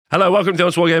Hello, welcome to the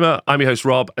Honest Wargamer. I'm your host,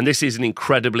 Rob, and this is an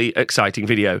incredibly exciting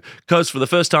video because for the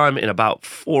first time in about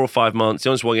 4 or 5 months, the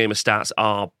Honest Wargamer stats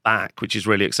are back, which is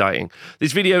really exciting.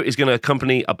 This video is going to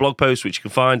accompany a blog post which you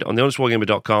can find on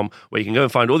thehonestwargamer.com, where you can go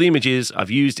and find all the images I've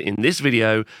used in this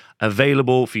video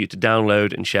available for you to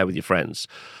download and share with your friends.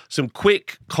 Some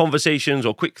quick conversations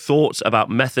or quick thoughts about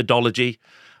methodology.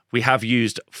 We have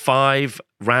used 5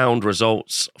 round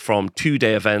results from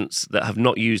 2-day events that have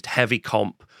not used heavy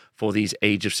comp for these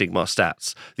Age of Sigmar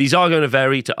stats. These are going to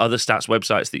vary to other stats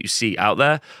websites that you see out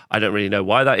there. I don't really know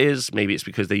why that is. Maybe it's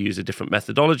because they use a different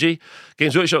methodology.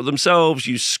 Games Workshop themselves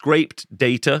use scraped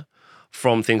data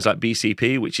from things like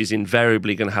BCP, which is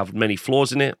invariably going to have many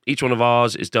flaws in it. Each one of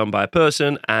ours is done by a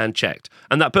person and checked.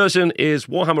 And that person is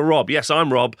Warhammer Rob. Yes,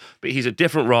 I'm Rob, but he's a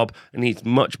different Rob, and he's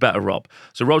much better Rob.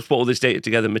 So Rob's put all this data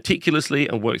together meticulously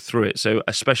and worked through it. So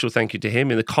a special thank you to him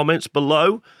in the comments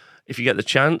below, if you get the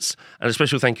chance, and a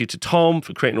special thank you to Tom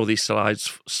for creating all these all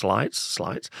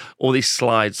these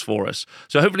slides for us.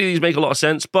 So hopefully these make a lot of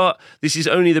sense, but this is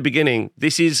only the beginning.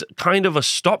 This is kind of a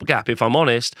stopgap, if I'm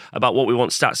honest, about what we want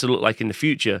stats to look like in the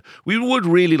future. We would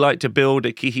really like to build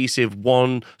a cohesive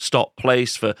one-stop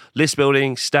place for list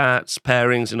building, stats,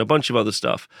 pairings, and a bunch of other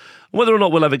stuff. Whether or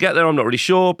not we'll ever get there, I'm not really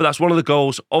sure, but that's one of the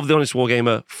goals of the Honest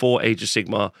Wargamer for Age of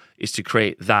Sigmar, is to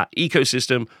create that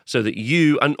ecosystem so that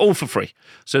you, and all for free,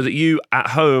 so that you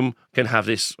at home can have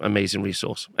this amazing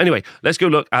resource. Anyway, let's go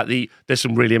look at there's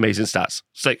some really amazing stats.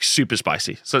 It's like super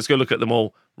spicy. So let's go look at them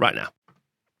all right now.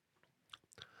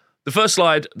 The first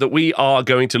slide that we are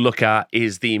going to look at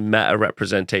is the meta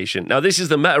representation. Now, this is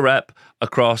the meta rep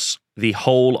across the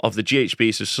whole of the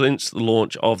GHB, so since the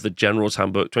launch of the General's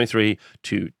Handbook 23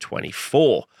 to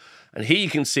 24. And here you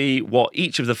can see what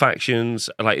each of the factions,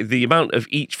 like the amount of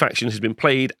each faction has been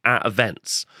played at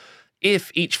events.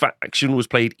 If each faction was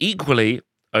played equally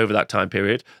over that time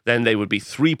period, then they would be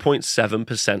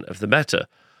 3.7% of the meta.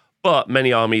 But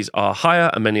many armies are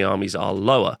higher and many armies are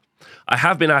lower. I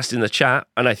have been asked in the chat,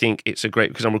 and I think it's a great,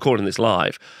 because I'm recording this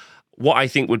live, what I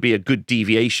think would be a good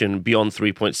deviation beyond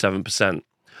 3.7%.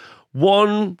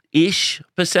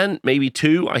 1-ish%, maybe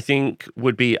 2, I think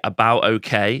would be about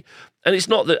okay. And it's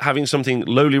not that having something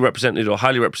lowly represented or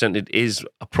highly represented is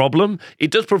a problem.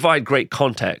 It does provide great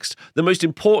context. The most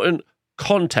important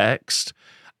context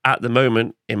at the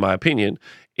moment, in my opinion,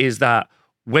 is that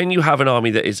when you have an army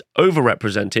that is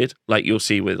overrepresented, like you'll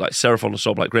see with like Seraphon or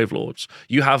Soulblight Gravelords,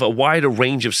 you have a wider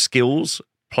range of skills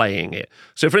playing it.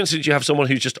 So, for instance, you have someone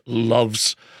who just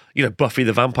loves, Buffy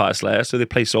the Vampire Slayer, so they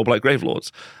play Soulblight Gravelords,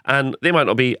 and they might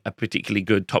not be a particularly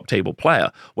good top table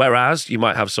player. Whereas you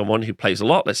might have someone who plays a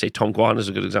lot, let's say Tom Guan is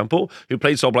a good example, who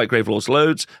played Soulblight Gravelords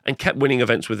loads and kept winning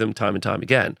events with them time and time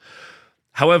again.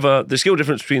 However, the skill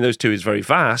difference between those two is very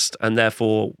vast, and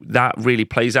therefore that really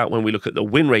plays out when we look at the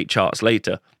win rate charts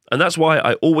later. And that's why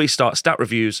I always start stat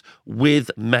reviews with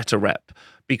meta rep,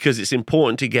 because it's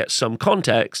important to get some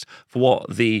context for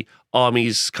what the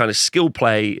army's kind of skill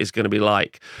play is going to be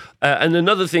like. And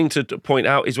another thing to point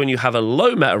out is when you have a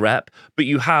low meta rep, but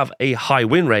you have a high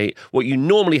win rate, what you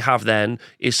normally have then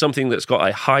is something that's got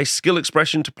a high skill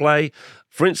expression to play.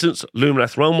 For instance,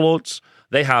 Lumineth Realmlords,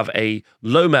 they have a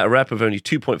low meta rep of only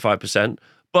 2.5%,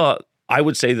 but I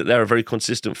would say that they're a very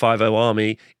consistent 5-0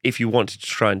 army if you wanted to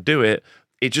try and do it.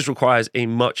 It just requires a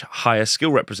much higher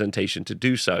skill representation to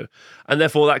do so. And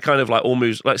therefore, that kind of like all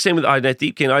moves, like same with Idoneth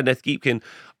Deepkin. Idoneth Deepkin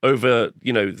over,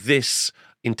 this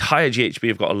entire GHB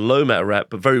have got a low meta rep,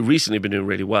 but very recently been doing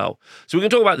really well. So we're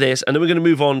going to talk about this, and then we're going to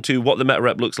move on to what the meta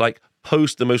rep looks like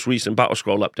post the most recent Battle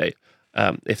Scroll update.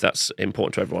 If that's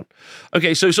important to everyone.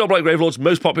 Okay, so Soulblight Gravelords,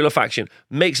 most popular faction,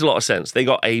 makes a lot of sense. They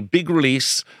got a big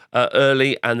release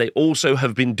early, and they also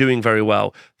have been doing very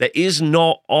well. There is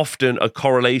not often a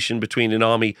correlation between an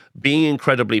army being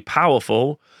incredibly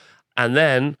powerful and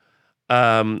then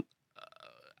there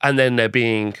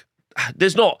being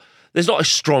there's not a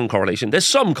strong correlation. There's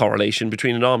some correlation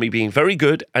between an army being very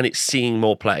good and it's seeing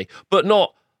more play, but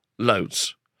not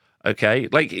loads. Okay,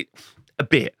 a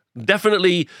bit.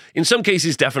 Definitely, in some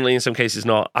cases, in some cases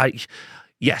not.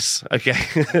 Yes, okay.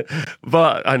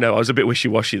 But I know, I was a bit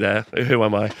wishy-washy there. Who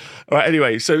am I? All right,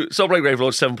 anyway, so Soulblight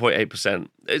Gravelords, 7.8%.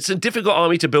 It's a difficult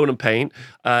army to build and paint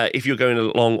if you're going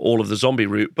along all of the zombie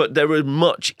route, but there are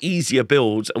much easier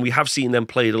builds, and we have seen them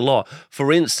played a lot.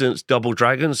 For instance, Double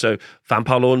Dragon, so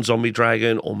Vampire Lord and Zombie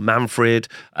Dragon, or Manfred,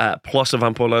 plus a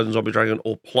Vampire Lord and Zombie Dragon,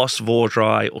 or plus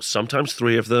Vordry, or sometimes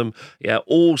 3 of them,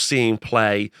 all seeing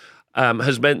play.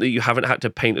 Has meant that you haven't had to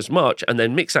paint as much, and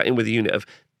then mix that in with a unit of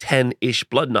 10-ish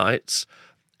Blood Knights,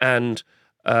 and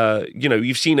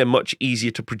You've seen a much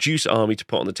easier to produce army to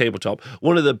put on the tabletop.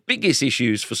 One of the biggest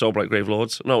issues for Soulblight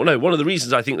Gravelords, one of the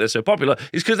reasons I think they're so popular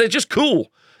is because they're just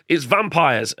cool. It's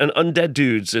vampires and undead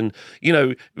dudes and,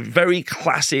 very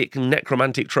classic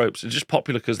necromantic tropes. They're just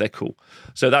popular because they're cool.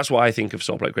 So that's why I think of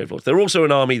Soulblight Gravelords. They're also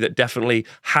an army that definitely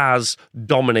has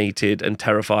dominated and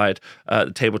terrified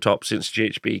the tabletop since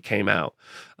GHB came out.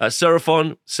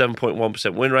 Seraphon,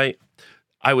 7.1% win rate.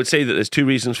 I would say that there's two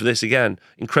reasons for this again.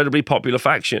 Incredibly popular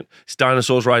faction. It's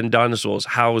dinosaurs riding dinosaurs.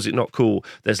 How is it not cool?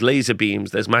 There's laser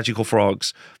beams. There's magical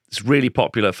frogs. It's really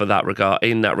popular for that regard.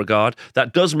 In that regard,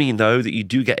 that does mean though that you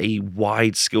do get a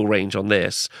wide skill range on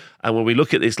this. And when we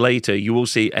look at this later, you will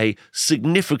see a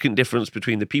significant difference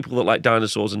between the people that like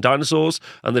dinosaurs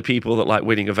and the people that like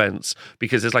winning events.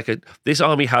 Because there's this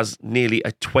army has nearly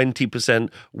a 20%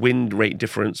 win rate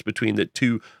difference between the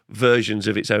two versions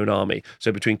of its own army.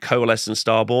 So between Coalesce and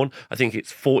Starborn, I think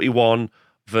it's 41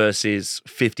 versus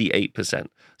 58%.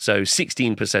 So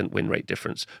 16% win rate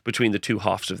difference between the two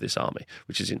halves of this army,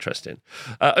 which is interesting.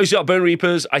 OCR Bone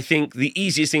Reapers, I think the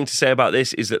easiest thing to say about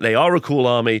this is that they are a cool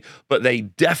army, but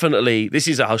this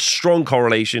is a strong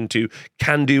correlation to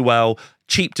can do well,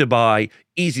 cheap to buy,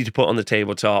 easy to put on the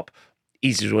tabletop,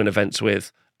 easy to win events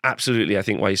with. Absolutely, I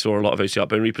think why you saw a lot of OCR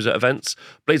Bone Reapers at events.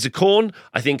 Blades of Khorne,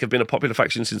 I think, have been a popular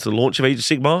faction since the launch of Age of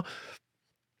Sigmar.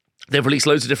 They've released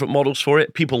loads of different models for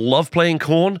it. People love playing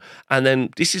Khorne. And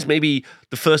then this is maybe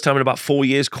the first time in about 4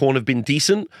 years Khorne have been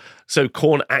decent. So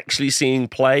Khorne actually seeing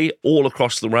play all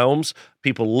across the realms.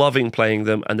 People loving playing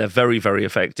them, and they're very, very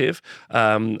effective.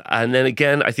 And then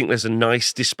again, I think there's a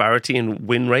nice disparity in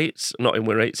win rates, not in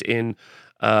win rates, in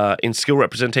skill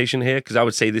representation here, because I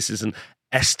would say this is an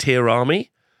S-tier army.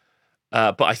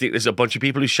 But I think there's a bunch of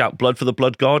people who shout blood for the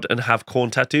blood god and have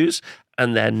Khorne tattoos,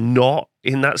 and they're not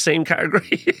in that same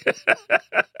category.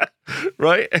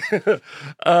 Right?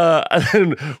 And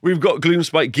then we've got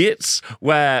Gloomspite Gits,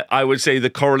 where I would say the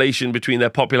correlation between their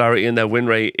popularity and their win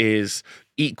rate is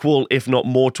equal, if not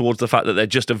more, towards the fact that they're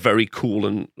just a very cool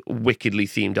and wickedly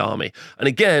themed army. And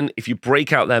again, if you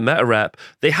break out their meta rep,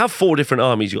 they have 4 different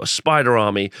armies. You've got a spider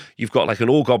army, you've got like an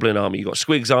all-goblin army, you've got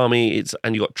Squigs army,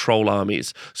 and you've got troll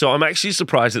armies. So I'm actually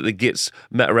surprised that the Gits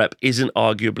meta rep isn't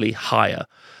arguably higher.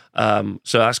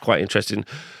 So that's quite interesting.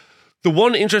 The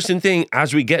one interesting thing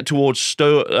as we get towards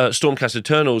Stormcast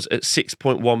Eternals at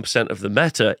 6.1% of the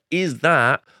meta is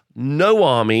that no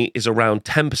army is around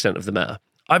 10% of the meta.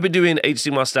 I've been doing Age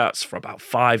of Sigmar stats for about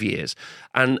 5 years,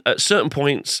 and at certain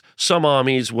points, some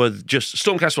armies were just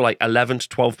Stormcast were like 11 to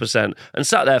 12%, and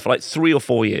sat there for like 3 or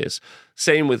 4 years.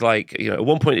 Same with at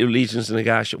one point it was Legions and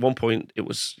Nagash. At one point it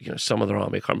was some other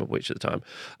army. I can't remember which at the time,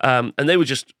 and they were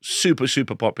just super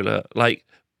super popular.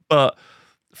 But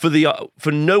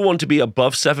for no one to be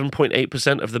above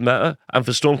 7.8% of the meta, and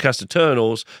for Stormcast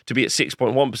Eternals to be at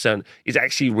 6.1% is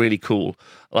actually really cool.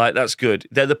 That's good.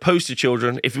 They're the poster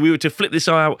children. If we were to flip this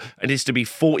out and it's to be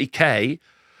 40k,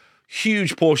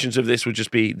 huge portions of this would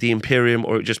just be the Imperium,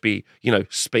 or it would just be,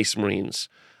 Space Marines,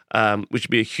 which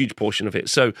would be a huge portion of it.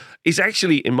 So it's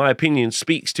actually, in my opinion,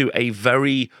 speaks to a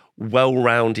very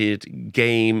well-rounded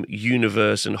game,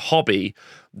 universe, and hobby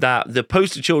that the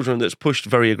poster children that's pushed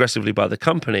very aggressively by the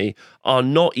company are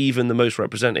not even the most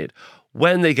represented.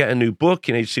 When they get a new book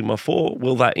in Age of Sigmar 4,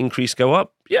 will that increase go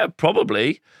up? Yeah,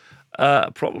 probably.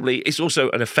 Probably. It's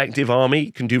also an effective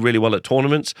army, can do really well at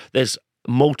tournaments. There's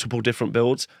multiple different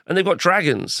builds, and they've got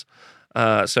dragons.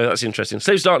 So that's interesting.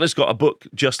 Slaves of Darkness got a book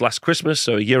just last Christmas,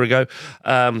 so a year ago,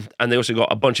 and they also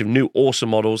got a bunch of new awesome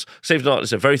models. Slaves of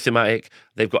Darkness are very thematic.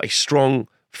 They've got a strong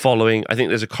following. I think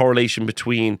there's a correlation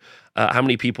between how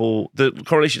many people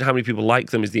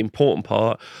like them is the important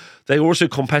part. They're also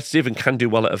competitive and can do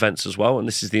well at events as well, and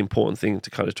this is the important thing to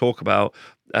kind of talk about.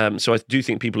 So I do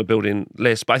think people are building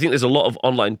lists, but I think there's a lot of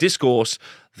online discourse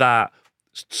that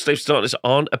Slaves of Darkness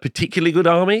aren't a particularly good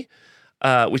army,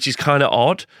 which is kind of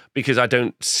odd because I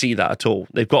don't see that at all.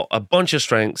 They've got a bunch of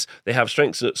strengths. They have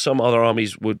strengths that some other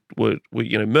armies would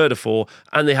murder for,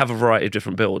 and they have a variety of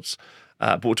different builds.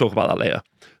 But we'll talk about that later.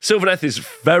 Sylvaneth is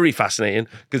very fascinating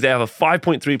because they have a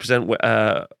 5.3%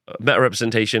 meta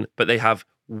representation, but they have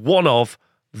one of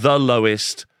the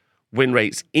lowest win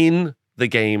rates in the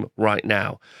game right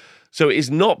now. So it is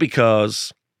not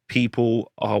because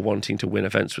people are wanting to win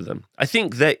events with them. I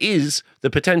think there is the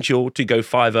potential to go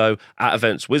 5-0 at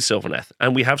events with Sylvaneth,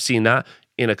 and we have seen that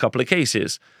in a couple of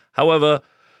cases. However,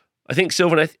 I think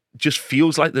Sylvaneth just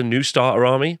feels like the new starter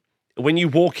army. When you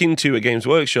walk into a Games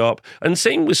Workshop, and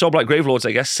same with Soulblight Gravelords,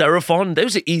 I guess, Seraphon,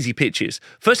 those are easy pitches.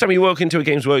 First time you walk into a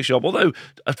Games Workshop, although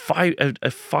a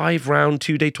 5-round,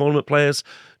 2-day tournament players,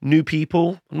 new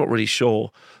people, I'm not really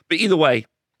sure. But either way,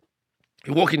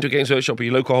 You walk into a Games Workshop or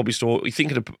your local hobby store, you're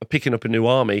thinking of picking up a new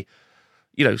army.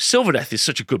 You know, Sylvaneth is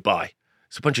such a good buy.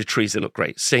 It's a bunch of trees that look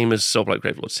great. Same as Soulblight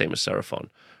Gravelord, same as Seraphon,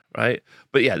 right?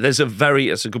 But yeah, that's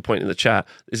a good point in the chat.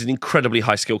 There's an incredibly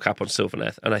high skill cap on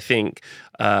Sylvaneth. And I think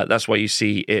that's why you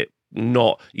see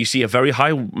you see a very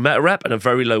high meta rep and a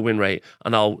very low win rate,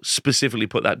 and I'll specifically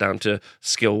put that down to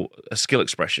skill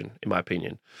expression, in my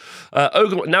opinion.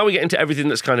 Ogre, now we get into everything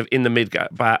that's kind of in the mid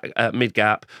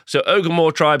gap. So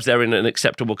Ogre tribes, they're in an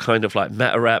acceptable kind of like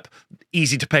meta rep,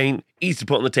 easy to paint, easy to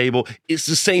put on the table. It's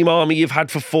the same army you've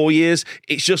had for 4 years.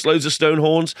 It's just loads of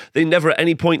Stonehorns. They never at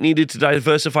any point needed to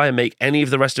diversify and make any of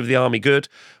the rest of the army good,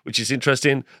 which is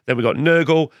interesting. Then we got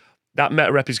Nurgle. That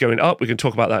meta rep is going up. We can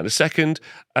talk about that in a second.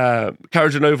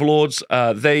 Kharadron Overlords,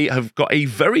 they have got a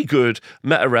very good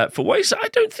meta rep for ways I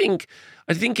think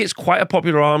it's quite a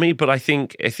popular army, but I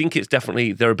think it's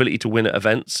definitely their ability to win at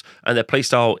events, and their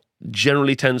playstyle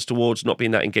generally tends towards not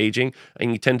being that engaging,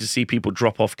 and you tend to see people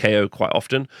drop off KO quite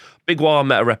often. Big War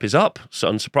meta rep is up,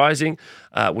 so unsurprising.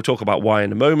 We'll talk about why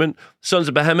in a moment. Sons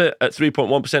of Behemoth at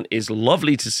 3.1% is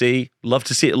lovely to see. Love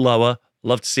to see it lower.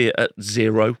 Love to see it at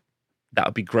 0. That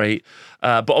would be great.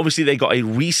 But obviously they got a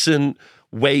recent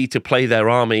way to play their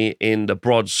army in the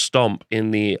Broad Stomp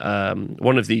in the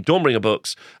one of the Dawnbringer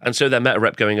books, and so their meta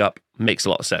rep going up makes a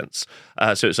lot of sense.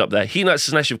 So it's up there. He Knights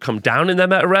of Slanesh have come down in their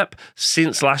meta rep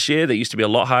since last year. They used to be a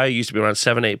lot higher, used to be around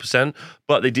 7-8%,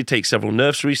 but they did take several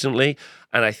nerfs recently,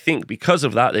 and I think because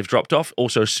of that, they've dropped off.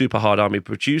 Also a super hard army to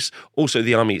produce. Also,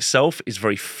 the army itself is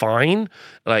very fine.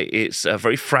 Like, it's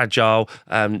very fragile.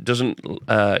 It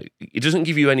doesn't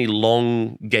give you any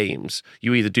long games.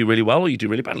 You either do really well or you do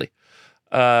really badly.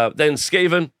 Then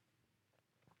Skaven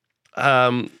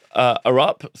are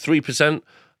up 3%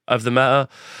 of the meta.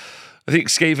 I think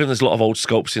Skaven, there's a lot of old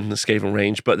sculpts in the Skaven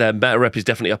range, but their meta rep is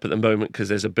definitely up at the moment because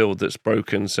there's a build that's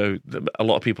broken, so a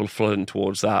lot of people are flooding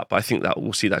towards that, but I think that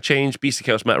we'll see that change. Beast of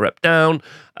Chaos meta rep down,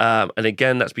 and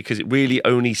again, that's because it really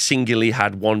only singularly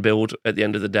had one build at the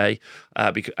end of the day,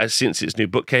 because since its new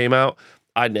book came out.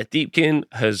 Idoneth Deepkin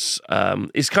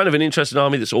is kind of an interesting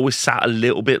army that's always sat a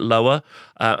little bit lower,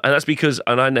 and that's because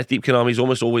an Idoneth Deepkin army is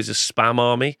almost always a spam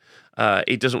army.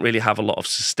 It doesn't really have a lot of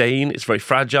sustain. It's very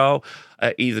fragile.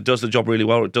 Either does the job really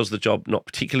well or it does the job not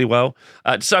particularly well.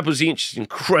 Disciples of Tzeentch is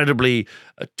incredibly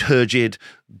turgid,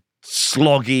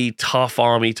 sloggy, tough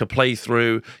army to play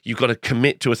through. You've got to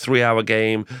commit to a 3-hour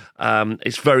game.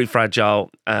 It's very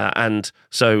fragile. And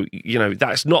so,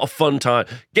 that's not a fun time.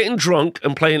 Getting drunk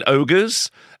and playing ogres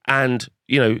and,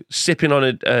 sipping on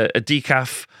a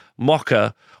decaf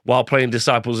mocha while playing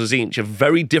Disciples of Tzeentch are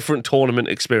very different tournament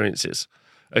experiences.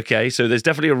 Okay, so there's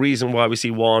definitely a reason why we see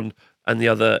one and the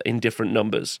other in different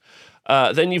numbers.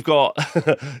 Then you've got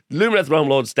Lumineth Realm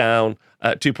Lords down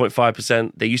at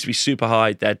 2.5%. They used to be super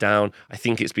high. They're down. I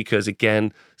think it's because,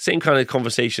 again, same kind of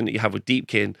conversation that you have with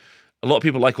Deepkin. A lot of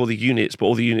people like all the units, but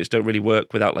all the units don't really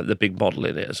work without like the big model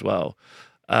in it as well.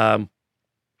 And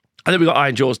then we've got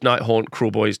Iron Jaws, Nighthaunt,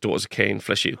 Cruel Boys, Daughters of Cain,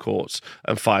 Flesh Eater Courts,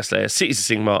 and Fireslayer. Cities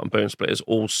of Sigmar and Bone Splitters,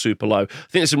 all super low. I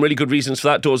think there's some really good reasons for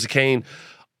that. Daughters of Cain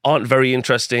aren't very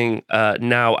interesting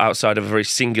now outside of a very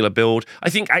singular build. I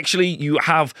think actually you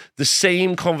have the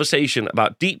same conversation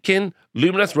about Deepkin,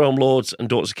 Lumineth Realm Lords, and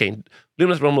Daughters of Cain.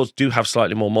 Lumineth Realm Lords do have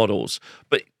slightly more models,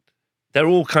 but they're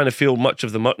all kind of feel much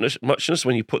of the muchness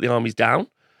when you put the armies down.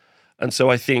 And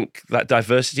so I think that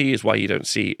diversity is why you don't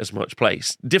see as much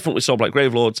place. Different with Soulblight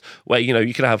Gravelords, where,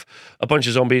 you can have a bunch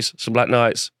of zombies, some Black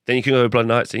Knights, then you can go Blood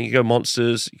Knights, then you can go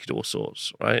monsters, you can do all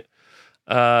sorts, right?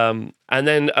 And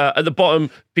then at the bottom,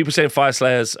 people saying Fire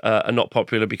Slayers are not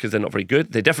popular because they're not very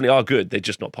good. They definitely are good. They're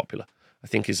just not popular, I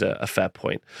think is a fair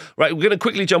point. Right, we're going to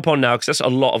quickly jump on now because that's a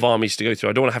lot of armies to go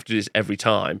through. I don't want to have to do this every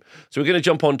time. So we're going to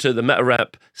jump on to the meta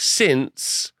rep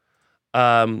since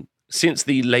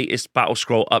the latest Battle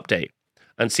Scroll update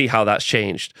and see how that's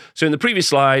changed. So in the previous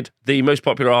slide, the most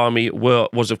popular army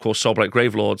was, of course, Soulblight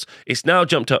Gravelords. It's now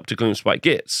jumped up to Gloomspite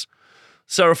Gitz.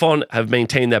 Seraphon have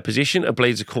maintained their position, and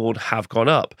Blades of Khorne have gone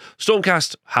up.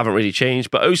 Stormcast haven't really changed,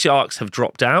 but Osiarchs have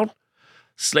dropped down.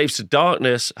 Slaves to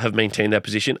Darkness have maintained their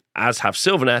position, as have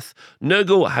Sylvaneth.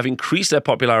 Nurgle have increased their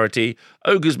popularity.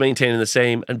 Ogres maintaining the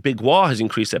same, and Big War has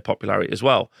increased their popularity as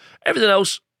well. Everything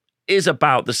else is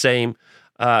about the same,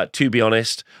 to be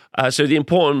honest. So the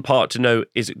important part to note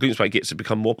is that Gloomspite Gitz have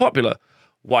become more popular.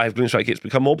 Why have Gloomspite Gitz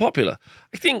become more popular?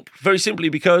 I think very simply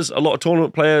because a lot of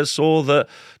tournament players saw that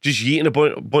just yeeting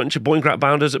a bunch of Boincrat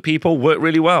Bounders at people worked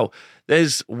really well.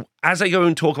 As I go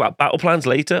and talk about battle plans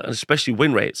later, and especially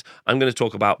win rates, I'm going to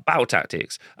talk about battle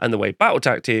tactics and the way battle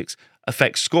tactics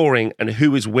affect scoring and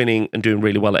who is winning and doing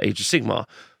really well at Age of Sigmar.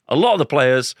 A lot of the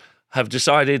players have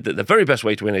decided that the very best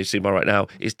way to win Age of Sigmar right now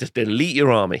is to delete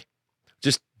your army.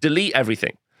 Just delete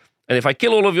everything. And if I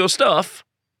kill all of your stuff,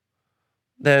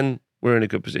 then we're in a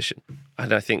good position.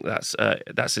 And I think that's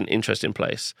an interesting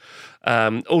place.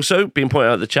 Also, being pointed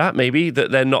out in the chat, maybe,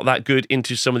 that they're not that good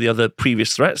into some of the other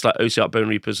previous threats, like OCR Bone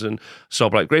Reapers and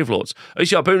Soulblight Gravelords.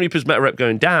 OCR Bone Reapers meta rep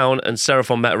going down and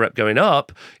Seraphon meta rep going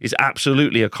up is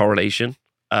absolutely a correlation.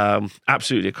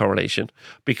 Absolutely a correlation.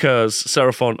 Because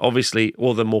Seraphon, obviously,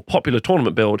 or the more popular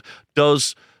tournament build,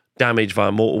 does damage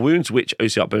via mortal wounds, which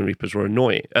OCR Bone Reapers were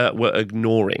ignoring.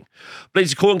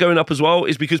 Blades of Khorne going up as well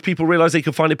is because people realize they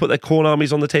can finally put their Khorne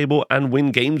armies on the table and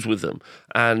win games with them.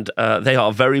 And they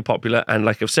are very popular. And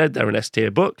like I've said, they're an S-tier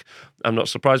book. I'm not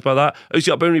surprised by that.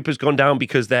 OCR Bone Reapers gone down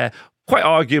because their quite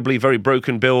arguably very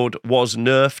broken build was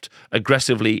nerfed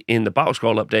aggressively in the Battle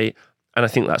Scroll update. And I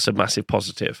think that's a massive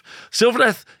positive.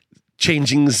 Sylvaneth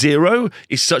changing 0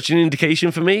 is such an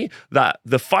indication for me that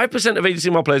the 5% of Age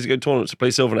of Sigmar players that go to tournaments to play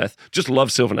Sylvaneth just love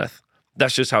Sylvaneth.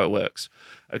 That's just how it works.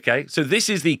 Okay, so this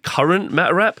is the current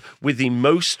meta rep with the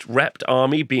most repped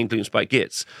army being Gloomspite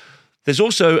Gitz. There's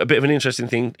also a bit of an interesting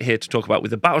thing here to talk about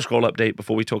with the Battle Scroll update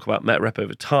before we talk about meta rep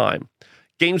over time.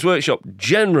 Games Workshop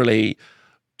generally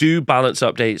do balance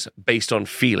updates based on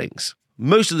feelings.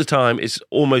 Most of the time, it's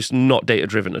almost not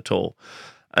data-driven at all.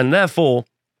 And therefore,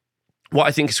 what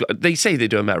I think is, they say they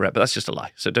do a meta rep, but that's just a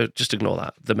lie. So don't just ignore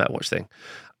that, the MetaWatch thing.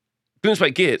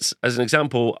 Gloomspite Gitz, as an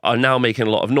example, are now making a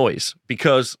lot of noise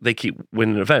because they keep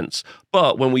winning events.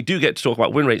 But when we do get to talk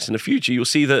about win rates in the future, you'll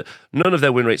see that none of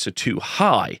their win rates are too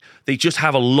high. They just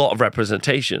have a lot of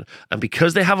representation. And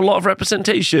because they have a lot of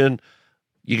representation,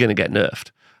 you're going to get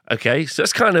nerfed. Okay, so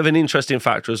that's kind of an interesting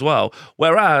factor as well.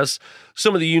 Whereas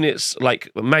some of the units like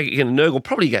Magic and Nurgle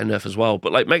probably get a nerf as well,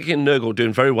 but like Magic and Nurgle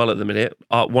doing very well at the minute,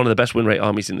 are one of the best win rate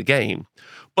armies in the game.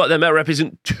 But their meta rep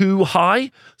isn't too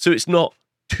high, so it's not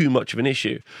too much of an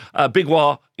issue. Big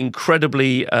War,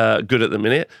 incredibly good at the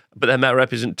minute, but their meta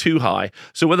rep isn't too high.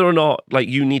 So whether or not like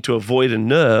you need to avoid a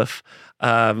nerf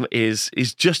is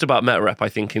just about meta rep, I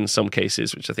think, in some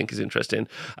cases, which I think is interesting.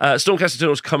 Stormcast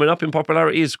Eternals coming up in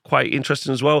popularity is quite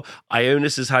interesting as well.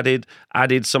 Ionis has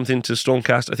added something to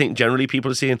Stormcast. I think generally people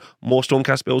are seeing more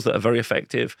Stormcast builds that are very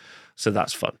effective, so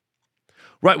that's fun.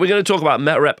 Right, we're going to talk about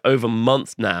meta rep over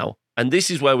month now, and this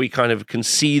is where we kind of can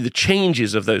see the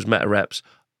changes of those meta reps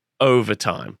over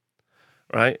time.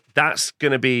 Right, that's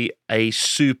going to be a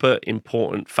super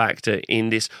important factor in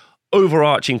this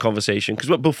overarching conversation,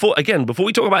 because before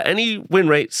we talk about any win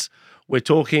rates, we're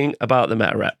talking about the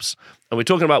meta reps, and we're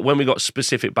talking about when we got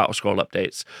specific Battle Scroll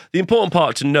updates. The important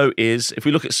part to note is, if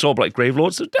we look at Soulblight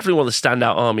Gravelords, they're definitely one of the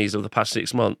standout armies of the past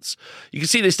 6 months. You can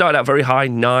see they started out very high,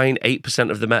 9-8%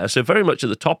 of the meta, so very much at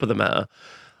the top of the meta.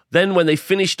 Then when they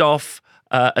finished off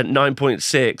at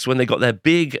 9.6, when they got their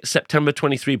big September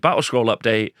 23 Battle Scroll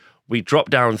update, we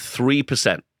dropped down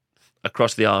 3%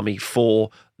 across the army for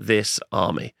this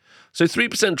army. So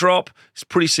 3% drop is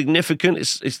pretty significant.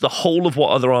 It's the whole of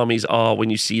what other armies are when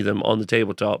you see them on the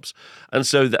tabletops. And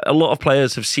so a lot of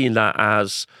players have seen that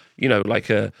as, like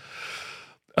a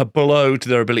blow to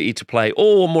their ability to play.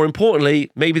 Or more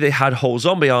importantly, maybe they had whole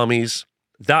zombie armies.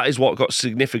 That is what got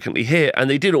significantly hit. And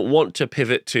they didn't want to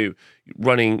pivot to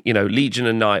running, Legion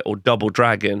and Knight or Double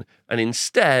Dragon. And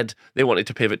instead, they wanted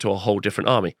to pivot to a whole different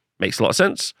army. Makes a lot of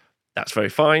sense. That's very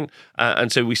fine. And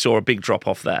so we saw a big drop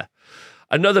off there.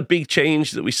 Another big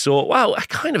change that we saw,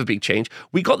 kind of a big change.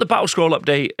 We got the Battle Scroll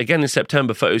update again in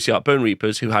September for OCR Bone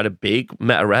Reapers, who had a big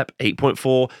meta rep,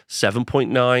 8.4,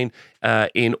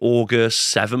 7.9 in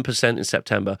August, 7% in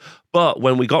September. But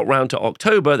when we got round to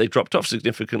October, they dropped off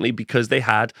significantly because they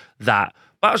had that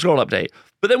Battle Scroll update.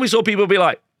 But then we saw people be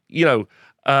like, they were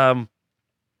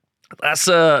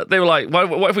like,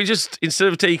 what if we just, instead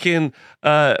of taking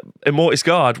Immortis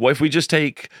Guard, what if we just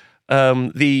take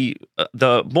the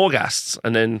Morghasts?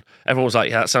 And then everyone was like,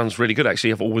 yeah, that sounds really good,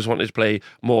 actually. I've always wanted to play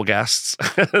Morghasts.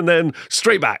 And then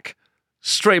straight back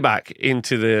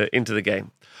into the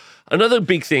game. Another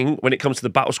big thing when it comes to the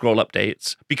Battle Scroll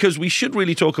updates, because we should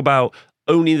really talk about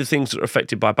only the things that are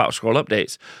affected by Battle Scroll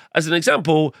updates. As an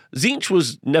example, Tzeentch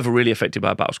was never really affected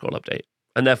by a Battle Scroll update,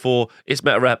 and therefore its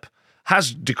meta rep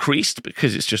has decreased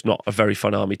because it's just not a very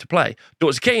fun army to play.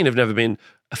 Daughters of Khaine have never been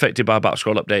affected by a Battle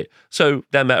Scroll update, so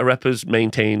their meta rep has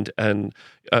maintained and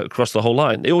across the whole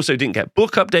line. They also didn't get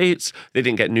book updates, they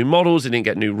didn't get new models, they didn't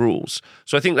get new rules.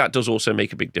 So I think that does also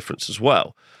make a big difference as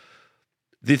well.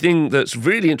 The thing that's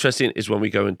really interesting is when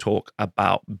we go and talk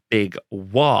about Big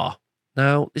War.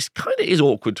 Now, this kind of is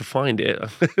awkward to find it.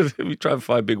 Let me try and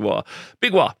find Big War.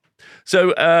 Big War.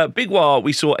 So Big War,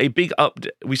 we saw a big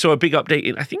update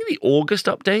in, I think, the August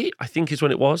update, I think is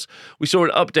when it was. We saw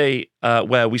an update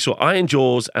where we saw Iron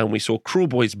Jaws and we saw Cruel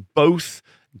Boys both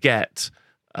get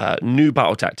new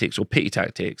battle tactics or pity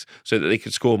tactics so that they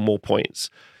could score more points.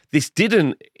 This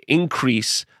didn't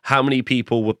increase how many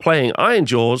people were playing Iron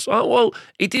Jaws. Oh, well,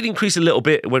 it did increase a little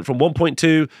bit. It went from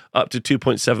 1.2 up to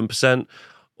 2.7%.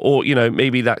 Or,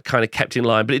 maybe that kind of kept in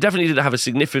line, but it definitely didn't have a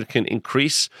significant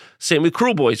increase. Same with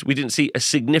Cruel Boys. We didn't see a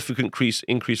significant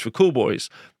increase for Cruel Boys,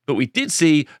 but we did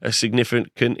see a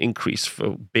significant increase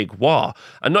for Big War.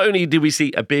 And not only did we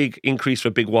see a big increase for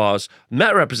Big War's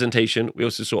meta representation, we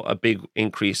also saw a big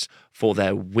increase for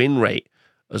their win rate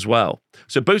as well.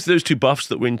 So both of those two buffs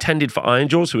that were intended for Iron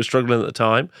Jaws, who were struggling at the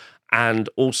time, and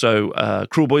also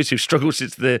Cruel Boys, who've struggled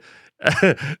since the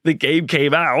game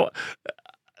came out,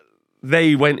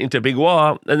 they went into Big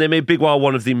War, and they made Big War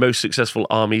one of the most successful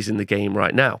armies in the game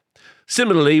right now.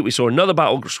 Similarly, we saw another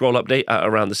Battle Scroll update at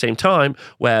around the same time,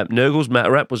 where Nurgle's meta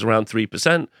rep was around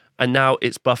 3%, and now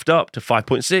it's buffed up to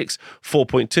 5.6,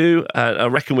 4.2, and I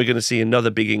reckon we're going to see another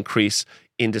big increase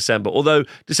in December. Although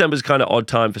December's kind of odd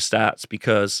time for stats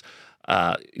because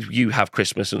you have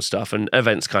Christmas and stuff, and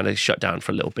events kind of shut down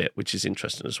for a little bit, which is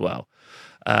interesting as well.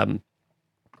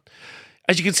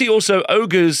 As you can see, also,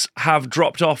 Ogres have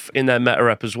dropped off in their meta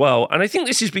rep as well, and I think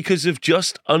this is because of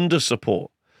just under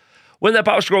support. When their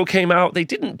Battle Scroll came out, they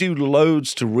didn't do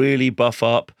loads to really buff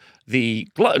up the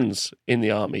Gluttons in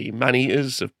the army.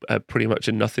 Man-Eaters are pretty much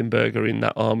a nothing burger in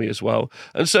that army as well.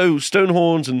 And so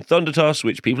Stonehorns and Thundertusks,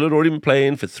 which people had already been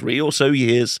playing for 3 or so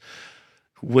years,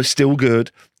 were still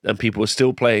good, and people were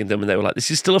still playing them, and they were like,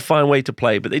 this is still a fine way to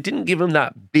play, but they didn't give them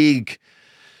that big,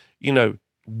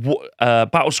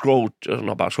 Battle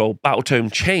Tome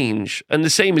change. And the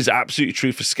same is absolutely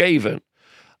true for Skaven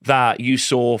that you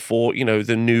saw for,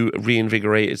 the new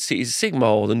reinvigorated Age of Sigmar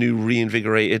or the new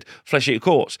reinvigorated Flesh-Eater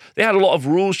Courts. They had a lot of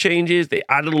rules changes. They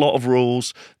added a lot of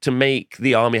rules to make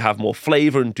the army have more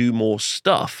flavor and do more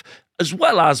stuff, as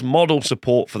well as model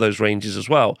support for those ranges as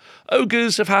well.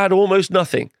 Ogres have had almost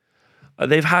nothing.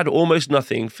 They've had almost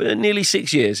nothing for nearly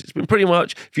 6 years. It's been pretty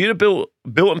much, if you'd have built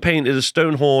and painted a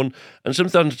Stonehorn and some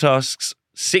Thundertusks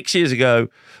 6 years ago,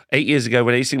 8 years ago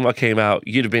when Age of Sigmar came out,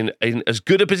 you'd have been in as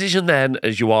good a position then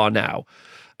as you are now.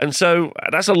 And so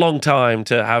that's a long time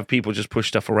to have people just push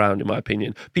stuff around, in my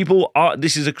opinion.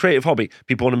 This is a creative hobby.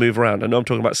 People want to move around. I know I'm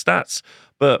talking about stats,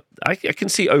 but I can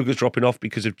see Ogres dropping off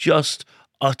because of just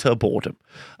utter boredom.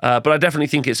 But I definitely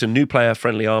think it's a new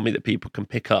player-friendly army that people can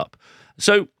pick up.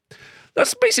 So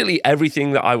that's basically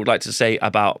everything that I would like to say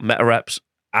about meta reps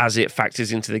as it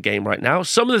factors into the game right now.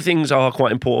 Some of the things are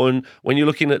quite important when you're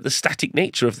looking at the static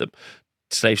nature of them.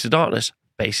 Slaves to Darkness,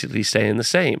 basically staying the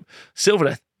same.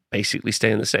 Sylvaneth, basically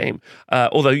staying the same.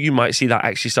 Although you might see that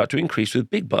actually start to increase with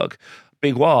Blades of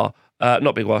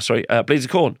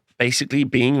Khorne, basically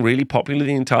being really popular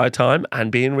the entire time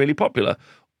and being really popular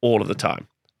all of the time,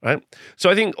 right? So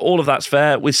I think all of that's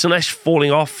fair. With Slaanesh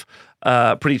falling off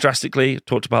pretty drastically,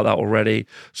 talked about that already.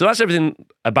 So that's everything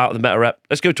about the meta rep.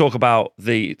 Let's talk about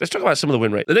some of the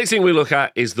win rate. The next thing we look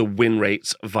at is the win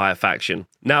rates via faction.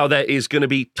 Now there is going to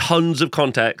be tons of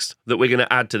context that we're going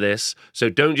to add to this. So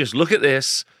don't just look at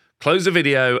this, close the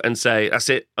video and say, that's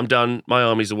it, I'm done. My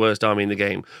army's the worst army in the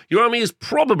game. Your army is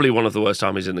probably one of the worst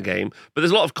armies in the game, but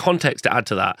there's a lot of context to add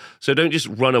to that. So don't just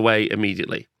run away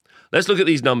immediately. Let's look at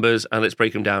these numbers and let's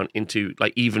break them down into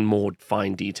even more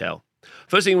fine detail.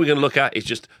 First thing we're going to look at is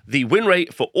just the win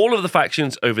rate for all of the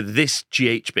factions over this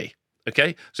GHB.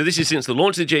 Okay, so this is since the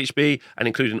launch of the GHB and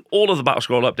including all of the Battle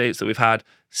Scroll updates that we've had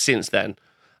since then.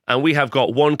 And we have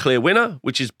got one clear winner,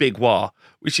 which is Big War,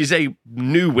 which is a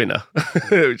new winner,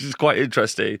 which is quite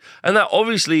interesting. And that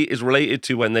obviously is related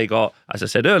to when they got, as I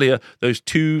said earlier, those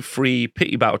 2 free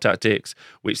pity battle tactics,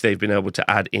 which they've been able to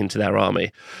add into their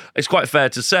army. It's quite fair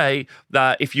to say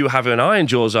that if you have an Iron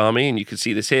Jaws army, and you can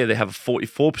see this here, they have a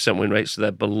 44% win rate, so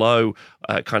they're below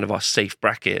kind of our safe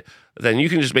bracket, then you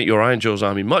can just make your Iron Jaws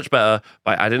army much better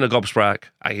by adding a Gobsprak,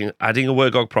 adding a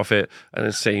Wergog Prophet, and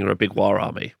then saying you're a Big War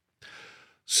army.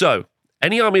 So,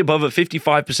 any army above a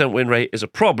 55% win rate is a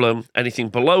problem. Anything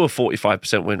below a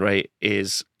 45% win rate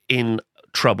is in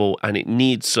trouble and it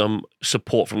needs some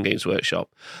support from Games Workshop.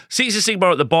 Age of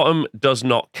Sigmar at the bottom does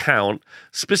not count,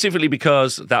 specifically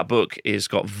because that book is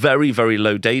got very, very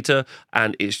low data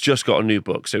and it's just got a new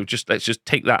book. So let's just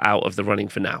take that out of the running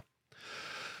for now.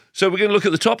 So we're going to look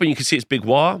at the top and you can see it's Big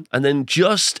War. And then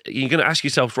you're going to ask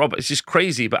yourself, Robert, it's just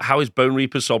crazy, but how is Bone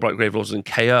Reapers, Soulblight Gravelords, and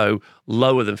KO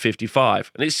lower than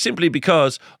 55? And it's simply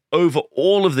because over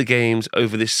all of the games,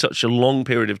 over this such a long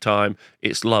period of time,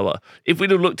 it's lower. If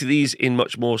we'd have looked at these in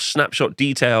much more snapshot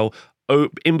detail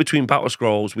in between battle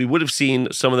scrolls, we would have seen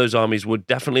some of those armies would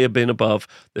definitely have been above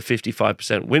the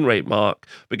 55% win rate mark.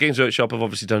 But Games Workshop have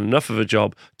obviously done enough of a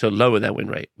job to lower their win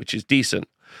rate, which is decent.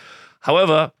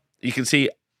 However, you can see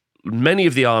many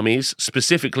of the armies,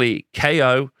 specifically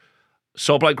KO,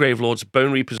 Soulblight Gravelords,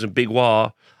 Bone Reapers, and Big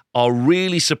War, are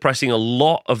really suppressing a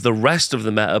lot of the rest of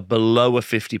the meta below a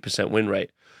 50% win rate.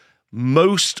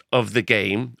 Most of the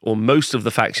game, or most of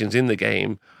the factions in the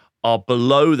game, are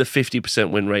below the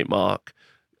 50% win rate mark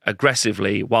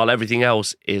aggressively, while everything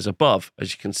else is above,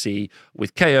 as you can see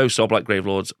with KO, Soulblight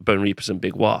Gravelords, Bone Reapers, and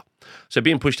Big War. So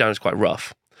being pushed down is quite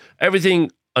rough.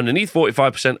 Everything underneath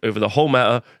 45% over the whole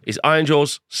meta is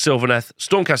Ironjaws, Sylvaneth,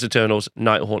 Stormcast Eternals,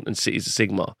 Nighthaunt, and Cities of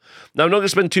Sigmar. Now, I'm not going to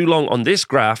spend too long on this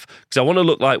graph because I want to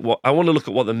look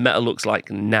at what the meta looks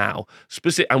like now.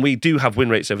 And we do have win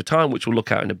rates over time, which we'll look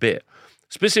at in a bit.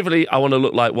 Specifically, I want to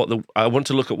look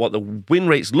at what the win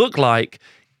rates look like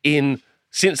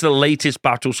since the latest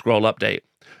Battle Scroll update.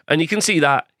 And you can see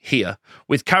that here,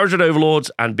 with Kharadron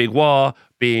Overlords and Big War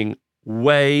being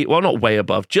not way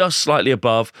above, just slightly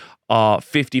above our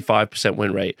 55%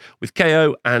 win rate, with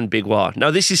KO and Big War. Now,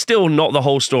 this is still not the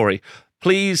whole story.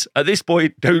 Please, at this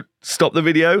point, don't stop the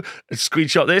video and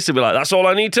screenshot this and be like, that's all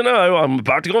I need to know. I'm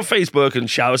about to go on Facebook and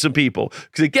shout at some people.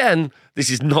 Because again, this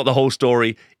is not the whole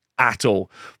story at all.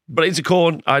 Blades of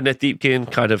Khorne, Idoneth Deepkin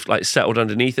kind of like settled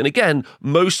underneath. And again,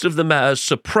 most of the meta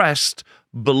suppressed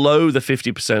below the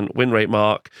 50% win rate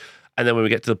mark. And then when we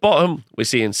get to the bottom, we're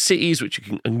seeing Cities, which you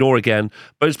can ignore again,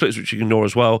 Bone Splitters, which you can ignore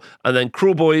as well, and then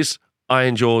Cruel Boys,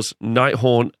 Ironjaws,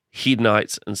 Nighthaunt,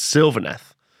 Hedonites, and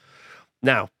Sylvaneth.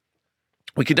 Now,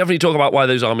 we can definitely talk about why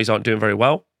those armies aren't doing very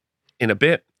well in a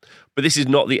bit, but this is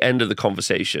not the end of the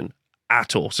conversation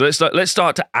at all. So let's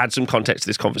start to add some context to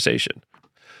this conversation.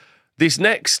 This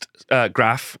next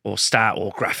graph, or stat,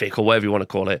 or graphic, or whatever you want to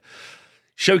call it,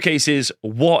 showcases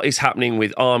what is happening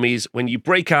with armies when you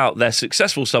break out their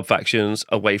successful subfactions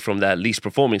away from their least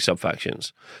performing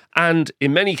subfactions. And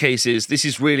in many cases, this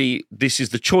is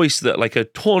the choice that like a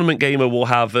tournament gamer will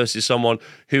have versus someone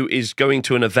who is going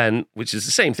to an event, which is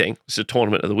the same thing. It's a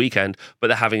tournament of the weekend, but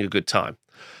they're having a good time.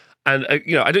 And, I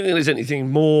don't think there's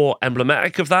anything more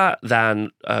emblematic of that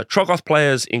than Troggoth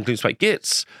players in Gloomspite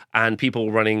Gitz and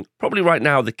people running, probably right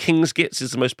now, the King's Gitz is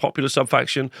the most popular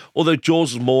subfaction, although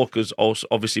Jaws of Mork has also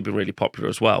obviously been really popular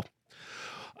as well.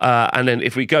 And then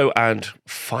if we go and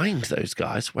find those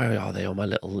guys, where are they on my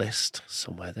little list?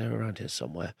 Somewhere, they're around here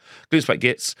somewhere. Gloomspite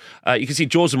Gitz, you can see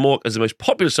Jaws of Mork as the most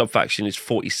popular subfaction is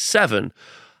 47.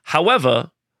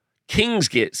 However, King's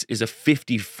Gitz is a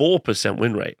 54%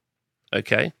 win rate.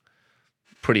 Okay?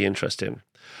 Pretty interesting.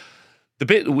 The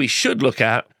bit that we should look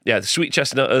at, the Sweet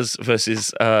Chestnutters versus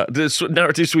the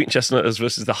narrative Sweet Chestnutters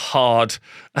versus the hard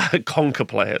Conquer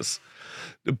players.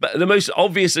 The most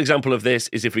obvious example of this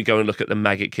is if we go and look at the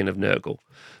Maggotkin of Nurgle.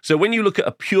 So when you look at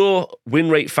a pure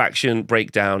win rate faction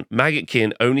breakdown,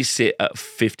 Maggotkin only sit at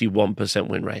 51%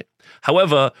 win rate.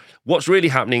 However, what's really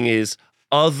happening is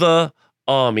other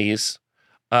subfactions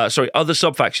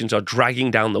are dragging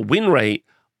down the win rate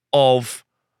of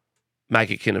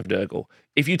Maggotkin of Nurgle.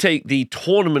 If you take the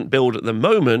tournament build at the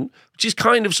moment, which is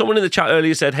kind of, someone in the chat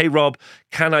earlier said, hey Rob,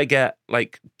 can I get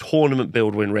like tournament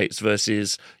build win rates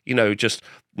versus, just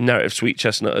narrative Sweet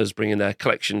Chestnutters bringing their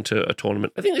collection to a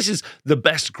tournament? I think this is the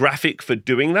best graphic for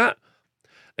doing that.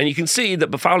 And you can see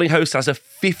that Befouling Host has a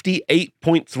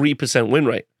 58.3% win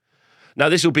rate. Now,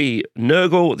 this will be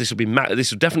Nurgle, this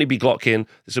will definitely be Glottkin,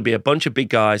 this will be a bunch of big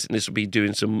guys, and this will be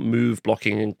doing some move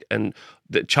blocking and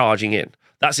charging in.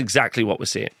 That's exactly what we're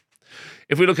seeing.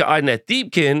 If we look at Idoneth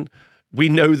Deepkin, we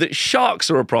know that sharks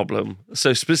are a problem.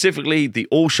 So specifically, the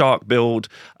all-shark build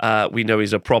we know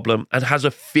is a problem and has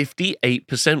a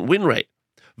 58% win rate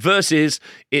versus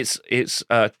its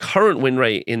current win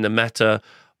rate in the meta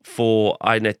for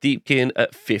Idoneth Deepkin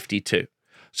at 52.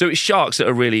 So it's sharks that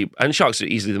are sharks are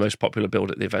easily the most popular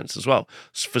build at the events as well.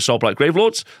 For Soulblight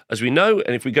Gravelords, as we know,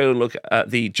 and if we go and look at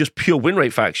the just pure win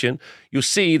rate faction, you'll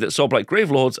see that Soulblight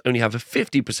Gravelords only have a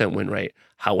 50% win rate.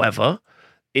 However,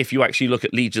 if you actually look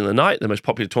at Legion of the Night, the most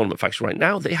popular tournament faction right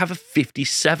now, they have a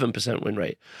 57% win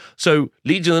rate. So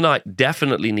Legion of the Night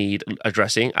definitely need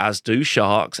addressing, as do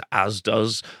sharks, as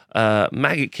does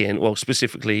Maggotkin, well,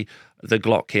 specifically the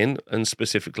Glottkin, and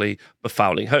specifically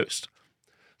Befouling Host.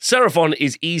 Seraphon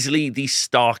is easily the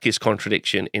starkest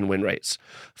contradiction in win rates.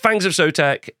 Fangs of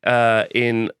Sotek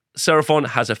in Seraphon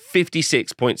has a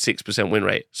 56.6% win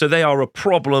rate. So they are a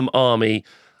problem army.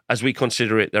 As we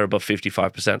consider it, they're above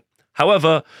 55%.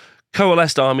 However,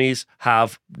 coalesced armies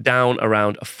have down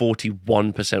around a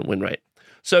 41% win rate.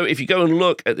 So if you go and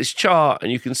look at this chart,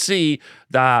 and you can see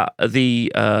that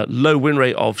the low win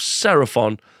rate of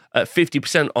Seraphon at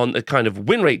 50% on the kind of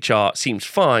win rate chart seems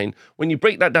fine. When you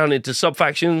break that down into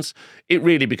sub-factions, it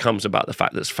really becomes about the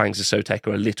fact that Fangs of Sotek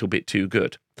are a little bit too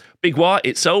good. Big War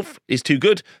itself is too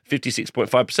good,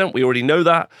 56.5%. We already know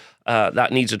that.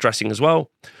 That needs addressing as well.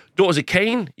 Daughters of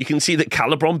Cain, you can see that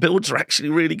Calibron builds are actually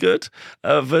really good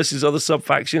versus other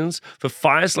sub-factions. For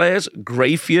Fireslayers,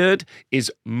 Greyfjord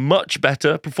is much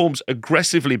better, performs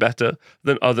aggressively better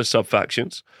than other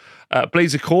sub-factions.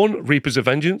 Blades of Khorne, Reapers of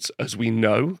Vengeance, as we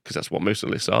know, because that's what most of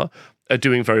the lists are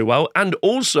doing very well. And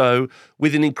also,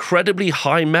 with an incredibly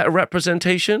high meta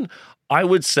representation, I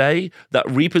would say that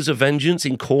Reapers of Vengeance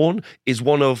in Khorne is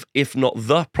one of, if not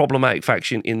the problematic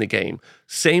faction in the game.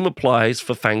 Same applies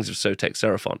for Fangs of Sotek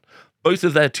Seraphon. Both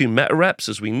of their two meta reps,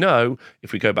 as we know,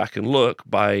 if we go back and look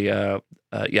on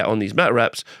these meta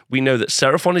reps, we know that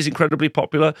Seraphon is incredibly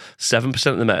popular, 7%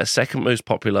 of the meta, second most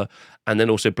popular, and then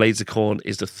also Blades of Khorne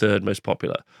is the third most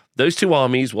popular. Those two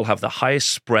armies will have the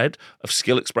highest spread of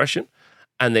skill expression,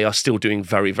 and they are still doing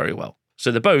very, very well.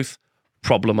 So they're both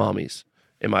problem armies,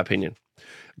 in my opinion.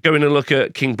 Going and look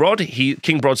at King Broad.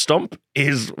 King Broad Stomp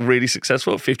is really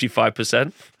successful at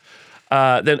 55%.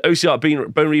 Then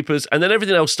OCR Bone Reapers, and then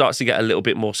everything else starts to get a little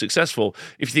bit more successful.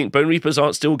 If you think Bone Reapers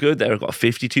aren't still good, they've got a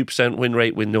 52% win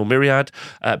rate with Nil Myriad.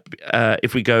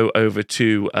 If we go over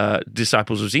to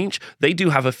Disciples of Tzeentch, they do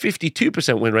have a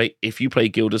 52% win rate if you play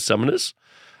Gilded Summoners,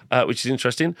 which is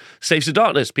interesting. Slaves of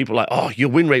Darkness, people are like, oh, your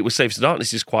win rate with Slaves of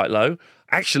Darkness is quite low.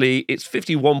 Actually, it's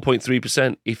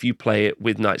 51.3% if you play it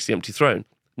with Knights of the Empty Throne.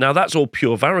 Now, that's all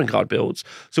pure Varangard builds.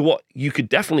 So what you could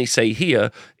definitely say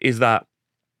here is that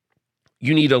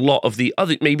you need a lot of the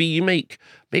other. Maybe you make.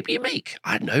 I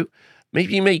don't know.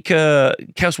 Maybe you make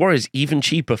Chaos Warriors even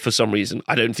cheaper for some reason.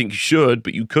 I don't think you should,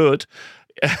 but you could.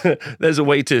 There's a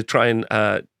way to try and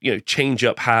change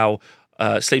up how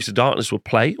Slaves of Darkness would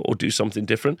play or do something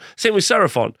different. Same with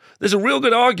Seraphon. There's a real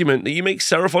good argument that you make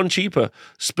Seraphon cheaper,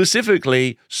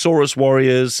 specifically Saurus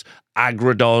Warriors,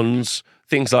 Agrodons,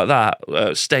 things like that,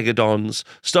 Stegodons,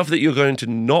 stuff that you're going to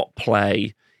not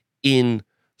play in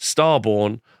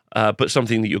Starborn, but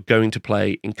something that you're going to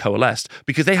play in Coalesced,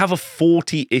 because they have a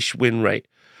 40-ish win rate.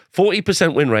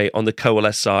 40% win rate on the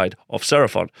Coalesce side of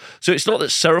Seraphon. So it's not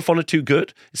that Seraphon are too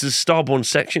good, it's the Starborn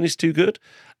section is too good,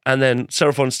 and then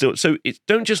Seraphon still... So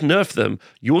don't just nerf them,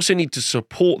 you also need to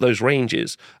support those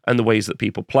ranges and the ways that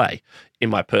people play, in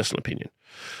my personal opinion.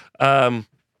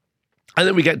 And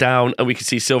then we get down and we can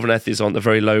see Sylvaneth is on the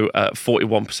very low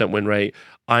 41% win rate.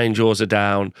 Iron Jaws are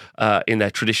down in their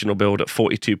traditional build at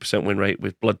 42% win rate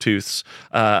with Bloodtooths.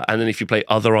 And then if you play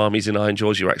other armies in Iron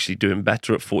Jaws, you're actually doing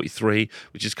better at 43,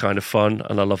 which is kind of fun.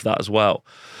 And I love that as well.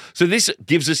 So this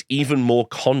gives us even more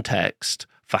context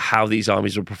for how these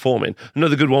armies are performing.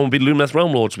 Another good one would be Lumineth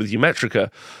Realm Lords with Eumetrica.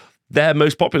 Their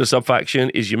most popular subfaction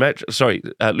is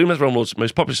Lumineth Realm Lord's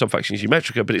most popular subfaction is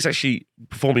Eumetrica, but it's actually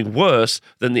performing worse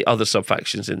than the other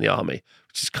subfactions in the army,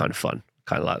 which is kind of fun.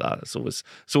 Kind of like that.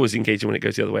 It's always engaging when it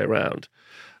goes the other way around.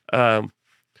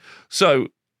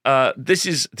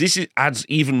 This adds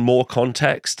even more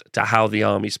context to how the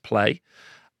armies play,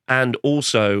 and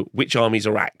also which armies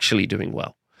are actually doing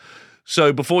well.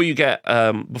 So before you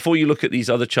look at these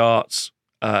other charts,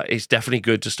 it's definitely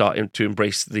good to start to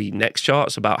embrace the next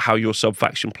charts about how your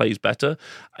sub-faction plays better.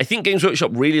 I think Games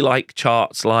Workshop really like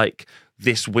charts like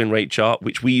this win rate chart,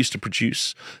 which we used to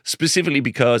produce, specifically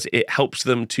because it helps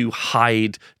them to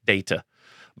hide data.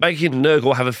 Magickin and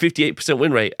Nurgle have a 58%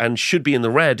 win rate and should be in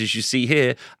the red, as you see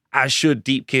here, as should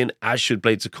Deepkin, as should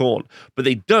Blades of Khorne. But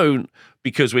they don't,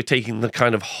 because we're taking the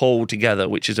kind of whole together,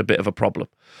 which is a bit of a problem.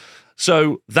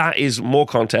 So that is more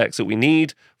context that we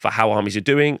need for how armies are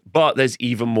doing, but there's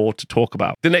even more to talk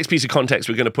about. The next piece of context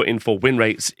we're going to put in for win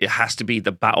rates, it has to be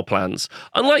the battle plans.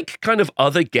 Unlike kind of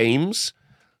other games,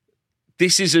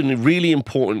 this is a really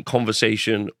important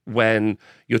conversation when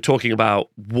you're talking about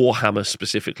Warhammer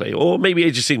specifically, or maybe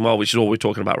Age of Sigmar, which is all we're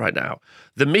talking about right now.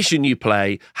 The mission you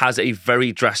play has a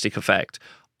very drastic effect.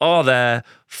 Are there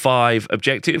 5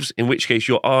 objectives, in which case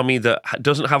your army that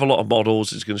doesn't have a lot of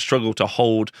models is going to struggle to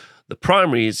hold the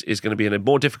primaries, is going to be in a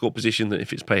more difficult position than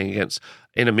if it's playing against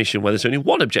in a mission where there's only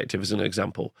 1 objective, as an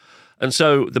example. And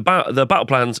so the battle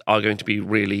plans are going to be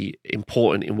really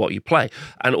important in what you play,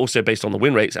 and also based on the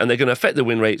win rates, and they're going to affect the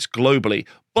win rates globally.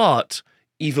 But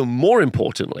even more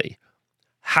importantly,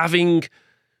 having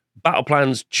battle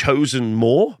plans chosen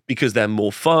more because they're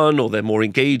more fun, or they're more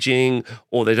engaging,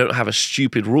 or they don't have a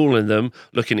stupid rule in them,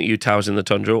 looking at you Towers in the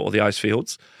Tundra or the Ice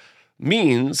Fields,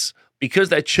 means because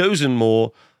they're chosen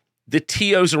more, the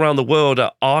TOs around the world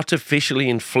are artificially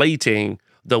inflating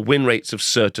the win rates of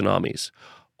certain armies.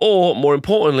 Or, more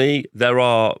importantly, there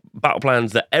are battle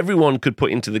plans that everyone could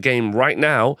put into the game right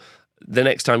now the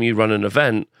next time you run an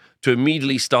event to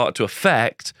immediately start to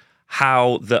affect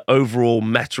how the overall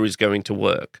meta is going to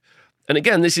work. And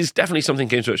again, this is definitely something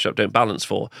Games Workshop don't balance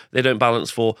for. They don't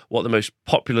balance for what the most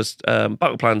popular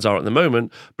battle plans are at the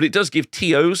moment, but it does give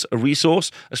TOs a resource,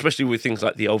 especially with things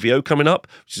like the LVO coming up,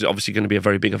 which is obviously going to be a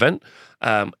very big event.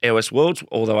 AOS Worlds,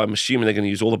 although I'm assuming they're going to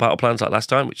use all the battle plans like last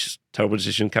time, which is terrible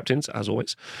decision, captains, as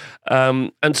always.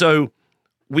 And so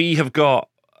we have got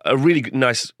a really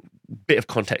nice bit of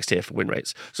context here for win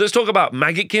rates. So let's talk about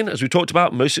Maggotkin, as we talked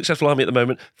about, most successful army at the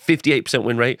moment, 58%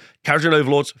 win rate. Kharadron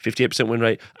Overlords, 58% win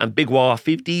rate. And Big War,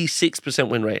 56%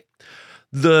 win rate.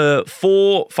 The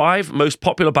 4-5 most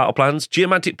popular battle plans,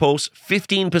 Geomantic Pulse,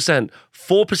 15%,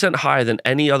 4% higher than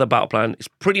any other battle plan. It's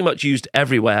pretty much used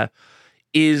everywhere,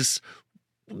 is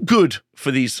good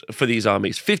for these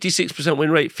armies. 56%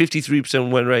 win rate,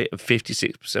 53% win rate, and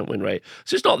 56% win rate.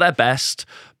 So it's not their best,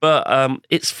 but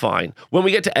it's fine. When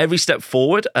we get to every step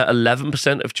forward at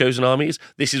 11% of chosen armies,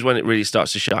 this is when it really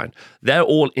starts to shine. They're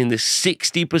all in the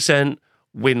 60%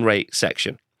 win rate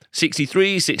section.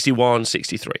 63, 61,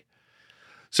 63.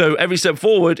 So every step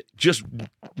forward just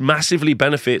massively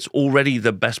benefits already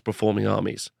the best performing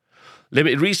armies.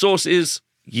 Limited resources,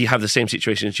 you have the same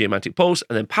situation as Geomantic Pulse,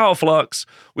 and then Power Flux,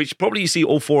 which probably you see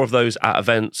all 4 of those at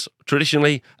events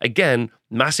traditionally. Again,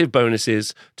 massive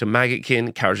bonuses to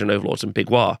Maggotkin, Kharadron Overlords, and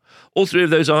Big War. All 3 of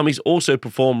those armies also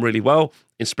perform really well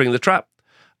in Spring the Trap.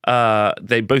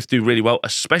 They both do really well,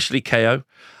 especially KO.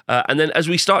 And then as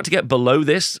we start to get below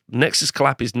this, Nexus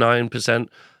Collapse is 9%.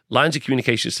 Lines of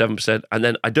Communication is 7%. And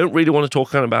then I don't really want to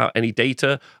talk about any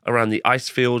data around the ice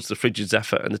fields, the Frigid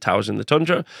Zephyr, and the towers in the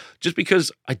tundra, just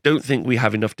because I don't think we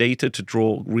have enough data to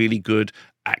draw really good,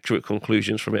 accurate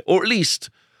conclusions from it, or at least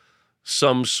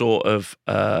some sort of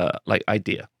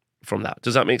idea from that.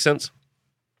 Does that make sense?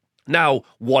 Now,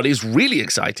 what is really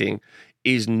exciting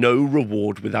is no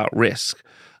reward without risk,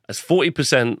 as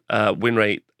 40% win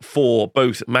rate for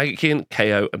both Maggotkin,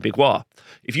 KO, and Big War.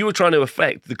 If you were trying to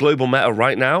affect the global meta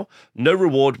right now, no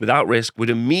reward without risk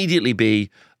would immediately be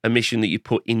a mission that you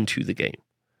put into the game,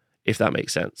 if that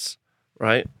makes sense,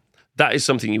 right? That is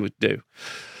something you would do.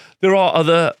 There are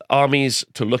other armies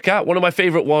to look at. One of my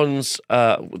favorite ones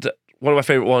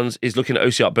is looking at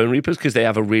OCR Bone Reapers, because they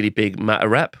have a really big meta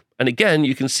rep. And again,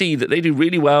 you can see that they do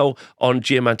really well on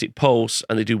Geomantic Pulse,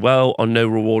 and they do well on no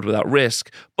reward without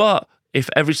risk. But if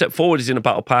every step forward is in a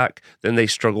battle pack, then they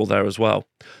struggle there as well.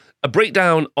 A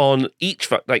breakdown on each,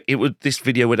 this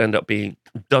video would end up being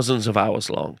dozens of hours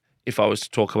long if I was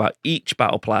to talk about each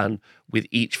battle plan with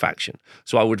each faction.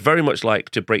 So I would very much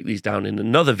like to break these down in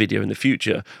another video in the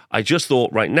future. I just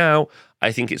thought right now,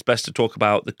 I think it's best to talk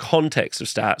about the context of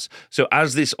stats. So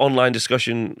as this online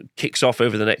discussion kicks off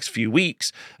over the next few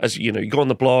weeks, as you know, you go on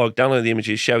the blog, download the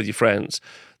images, share with your friends,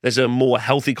 there's a more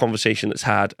healthy conversation that's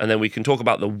had, and then we can talk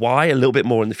about the why a little bit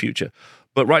more in the future.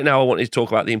 But right now, I wanted to talk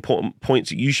about the important points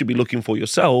that you should be looking for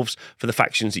yourselves for the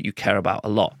factions that you care about a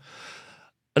lot.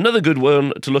 Another good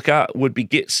one to look at would be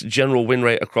Git's general win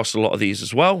rate across a lot of these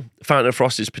as well. Fountain of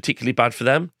Frost is particularly bad for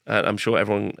them, and I'm sure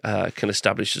everyone can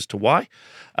establish as to why.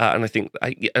 And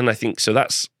I think so.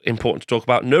 That's important to talk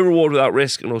about. No reward without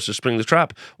risk, and also Spring the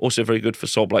Trap, also very good for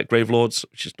Soulblight Gravelords,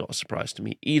 which is not a surprise to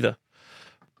me either.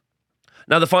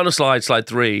 Now, the final slide, slide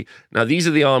 3. Now, these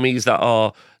are the armies that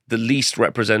are the least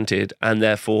represented, and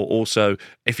therefore also,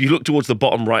 if you look towards the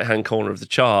bottom right-hand corner of the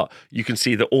chart, you can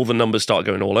see that all the numbers start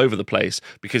going all over the place,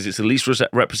 because it's the least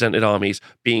represented armies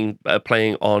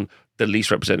playing on the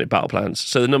least represented battle plans.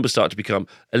 So the numbers start to become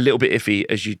a little bit iffy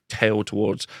as you tail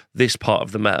towards this part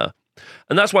of the meta.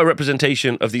 And that's why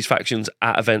representation of these factions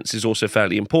at events is also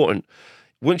fairly important.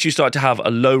 Once you start to have a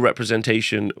low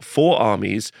representation for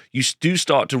armies, you do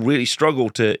start to really struggle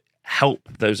to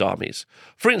help those armies.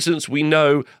 For instance, we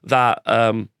know that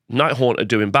Nighthaunt are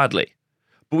doing badly,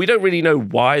 but we don't really know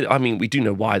why. I mean, we do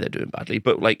know why they're doing badly,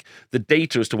 but like the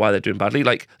data as to why they're doing badly,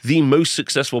 like the most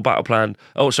successful battle plan,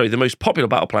 the most popular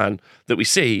battle plan that we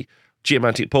see,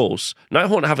 Geomantic Pulse,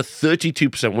 Nighthaunt have a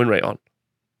 32% win rate on.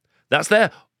 That's their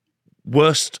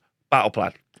worst battle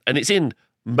plan, and it's in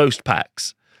most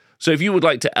packs. So if you would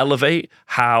like to elevate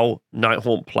how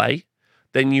Nighthaunt play,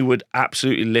 then you would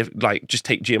absolutely just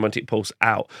take Geomantic Pulse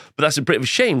out. But that's a bit of a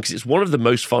shame, because it's one of the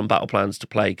most fun battle plans to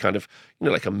play, kind of,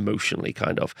 like emotionally,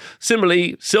 kind of.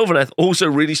 Similarly, Sylvaneth also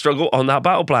really struggle on that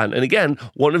battle plan. And again,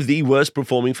 one of the worst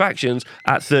performing factions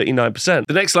at 39%.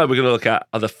 The next slide we're going to look at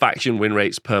are the faction win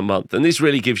rates per month. And this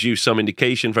really gives you some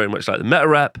indication, very much like the meta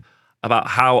rep, about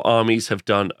how armies have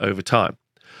done over time.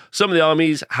 Some of the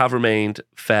armies have remained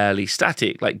fairly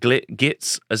static, like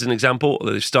Gits, as an example,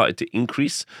 although they've started to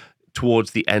increase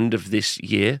towards the end of this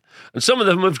year. And some of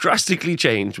them have drastically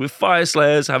changed, with Fire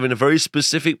Slayers having a very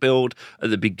specific build at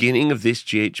the beginning of this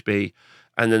GHB,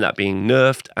 and then that being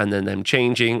nerfed, and then them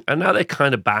changing, and now they're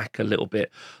kind of back a little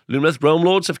bit. Lumineth Realm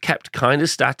Lords have kept kind of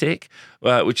static,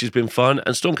 which has been fun,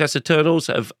 and Stormcast Eternals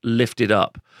have lifted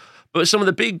up. But some of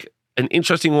the big and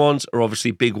interesting ones are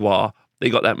obviously Big War. They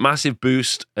got that massive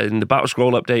boost in the Battle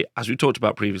Scroll update, as we talked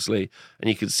about previously, and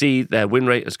you can see their win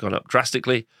rate has gone up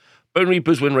drastically. Bone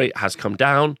Reaper's win rate has come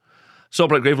down.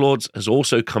 Soulblight Gravelords has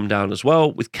also come down as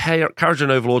well, with Kharadron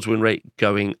Overlord's win rate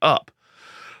going up.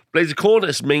 Blades of Khorne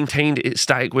has maintained its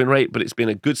static win rate, but it's been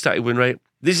a good static win rate.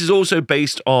 This is also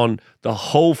based on the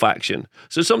whole faction.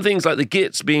 So some things like the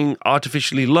Gits being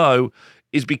artificially low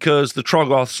is because the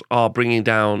Troggoths are bringing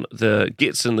down the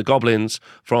Gits and the Goblins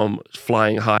from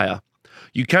flying higher.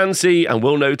 You can see and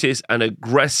will notice an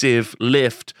aggressive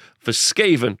lift for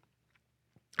Skaven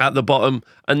at the bottom,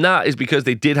 and that is because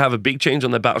they did have a big change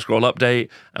on their Battle Scroll update,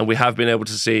 and we have been able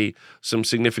to see some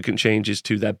significant changes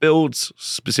to their builds,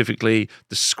 specifically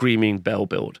the Screaming Bell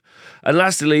build. And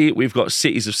lastly, we've got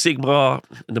Cities of Sigmar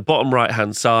in the bottom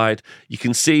right-hand side. You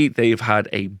can see they've had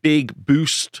a big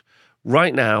boost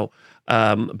right now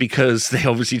because they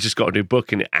obviously just got a new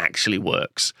book and it actually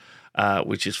works,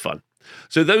 which is fun.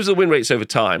 So those are the win rates over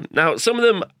time. Now, some of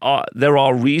them there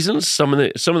are reasons. Some of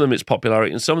them it's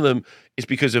popularity, and some of them is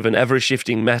because of an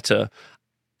ever-shifting meta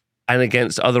and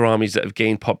against other armies that have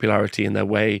gained popularity in their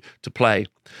way to play.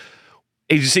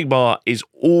 Age of Sigmar is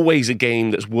always a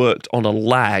game that's worked on a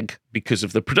lag because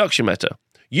of the production meta.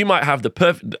 You might have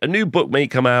a new book may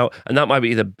come out, and that might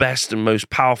be the best and most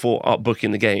powerful art book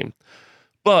in the game.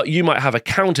 But you might have a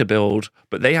counter build,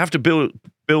 but they have to build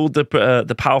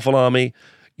the powerful army.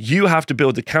 You have to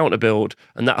build the counter build,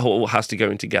 and that all has to go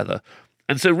in together.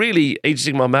 And so really, Age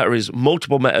of Sigmar meta is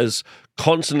multiple metas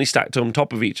constantly stacked on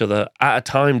top of each other at a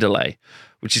time delay,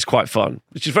 which is quite fun,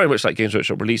 which is very much like Games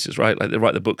Workshop releases, right? Like they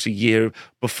write the books a year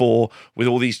before with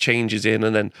all these changes in,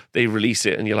 and then they release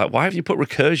it, and you're like, why have you put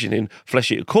recursion in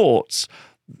Flesh Eater Courts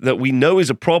that we know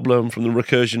is a problem from the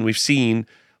recursion we've seen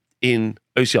in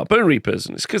OCR Bone Reapers?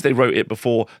 And it's because they wrote it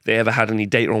before they ever had any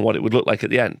data on what it would look like at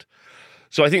the end.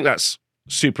 So I think that's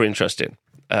super interesting,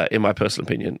 in my personal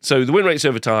opinion. So the win rates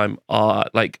over time are,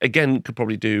 like, again, could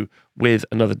probably do with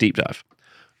another deep dive.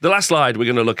 The last slide we're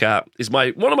going to look at is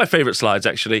one of my favorite slides,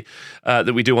 actually,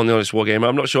 that we do on the Honest Wargamer.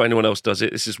 I'm not sure anyone else does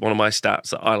it. This is one of my stats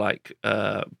that I like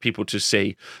people to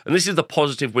see. And this is the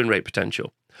positive win rate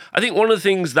potential. I think one of the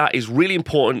things that is really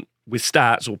important with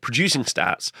stats or producing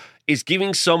stats is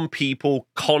giving some people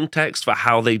context for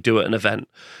how they do at an event.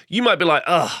 You might be like,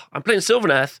 I'm playing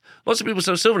Sylvaneth. Lots of people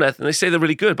say Sylvaneth and they say they're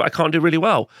really good, but I can't do really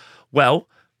well. Well,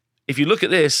 if you look at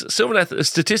this, Sylvaneth is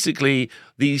statistically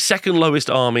the second lowest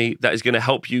army that is going to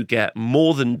help you get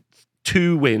more than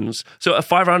 2 wins. So a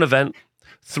 5-round event,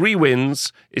 3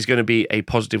 wins is going to be a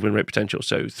positive win rate potential.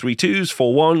 So 3 2s,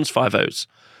 4 1s, 5 0s.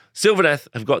 Sylvaneth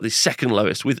have got the second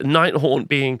lowest, with Nighthaunt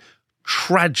being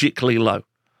tragically low.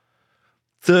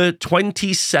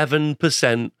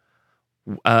 27%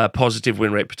 positive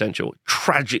win rate potential,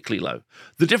 tragically low.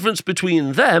 The difference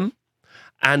between them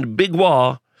and Big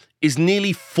War is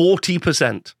nearly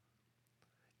 40%.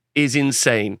 Is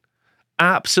insane.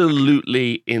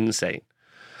 Absolutely insane.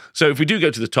 So if we do go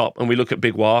to the top and we look at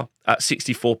Big War at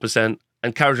 64%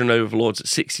 and Kharadron Overlords at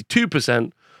 62%,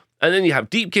 and then you have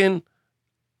Deepkin,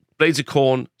 Blades of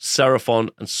Khorne,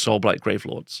 Seraphon, and Soulblight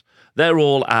Gravelords. They're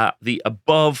all at the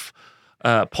above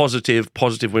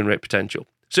positive win rate potential.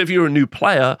 So if you're a new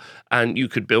player and you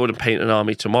could build and paint an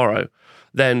army tomorrow,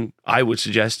 then I would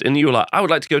suggest, and you're like, I would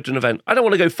like to go to an event. I don't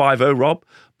want to go 5-0, Rob,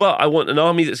 but I want an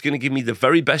army that's going to give me the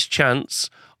very best chance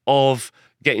of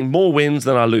getting more wins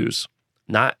than I lose.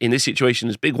 And that, in this situation,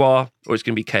 is Big War, or it's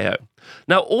going to be KO.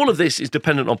 Now, all of this is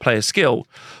dependent on player skill,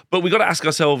 but we've got to ask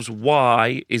ourselves,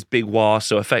 why is Big War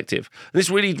so effective? And this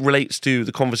really relates to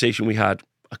the conversation we had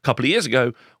a couple of years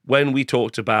ago when we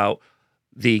talked about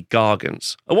the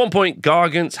Gargants. At one point,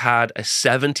 Gargants had a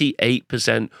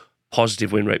 78%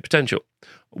 positive win rate potential.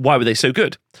 Why were they so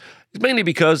good? It's mainly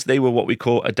because they were what we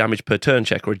call a damage per turn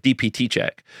check, or a DPT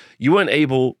check. You weren't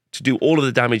able to do all of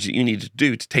the damage that you needed to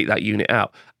do to take that unit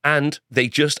out, and they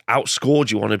just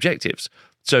outscored you on objectives.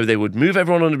 So they would move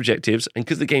everyone on objectives, and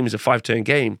because the game is a 5-turn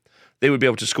game, they would be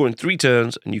able to score in 3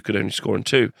 turns, and you could only score in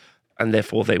 2, and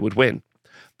therefore they would win.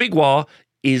 Big War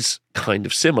is kind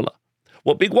of similar.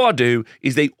 What Big War do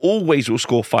is they always will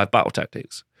score 5 battle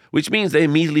tactics, which means they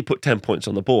immediately put 10 points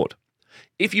on the board.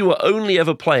 If you were only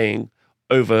ever playing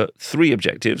over 3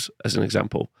 objectives, as an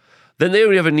example, then they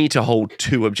only ever need to hold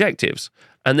 2 objectives,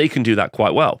 and they can do that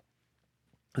quite well.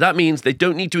 That means they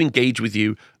don't need to engage with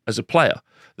you as a player.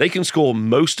 They can score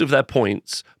most of their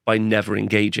points by never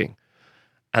engaging.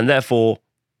 And therefore,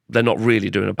 they're not really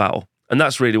doing a battle. And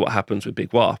that's really what happens with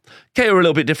Big War. KO are a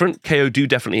little bit different. KO do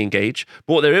definitely engage.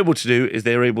 But what they're able to do is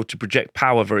they're able to project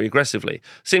power very aggressively.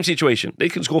 Same situation. They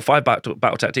can score 5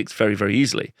 battle tactics very, very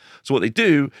easily. So what they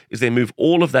do is they move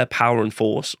all of their power and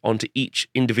force onto each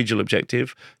individual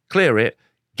objective, clear it,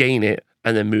 gain it,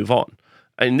 and then move on.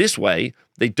 And in this way,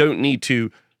 they don't need to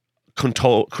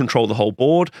control the whole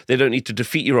board. They don't need to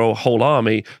defeat your whole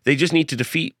army. They just need to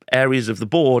defeat areas of the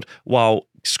board while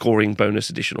scoring bonus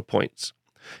additional points.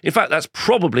 In fact, that's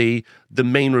probably the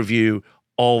main review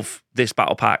of this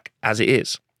battle pack as it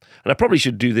is. And I probably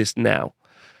should do this now.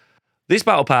 This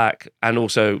battle pack, and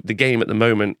also the game at the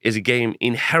moment, is a game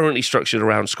inherently structured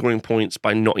around scoring points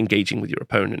by not engaging with your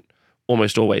opponent,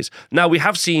 almost always. Now, we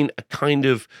have seen a kind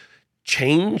of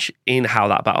change in how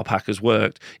that battle pack has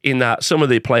worked, in that some of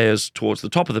the players towards the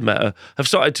top of the meta have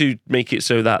started to make it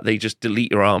so that they just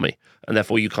delete your army, and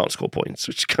therefore you can't score points,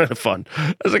 which is kind of fun.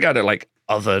 There's a kind of like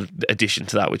other addition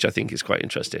to that, which I think is quite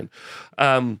interesting.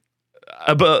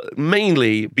 But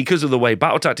mainly because of the way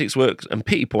battle tactics works and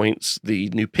pity points, the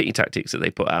new pity tactics that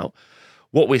they put out,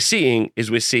 what we're seeing is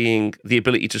the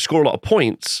ability to score a lot of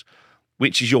points,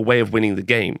 which is your way of winning the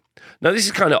game. Now, this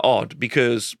is kind of odd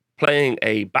because playing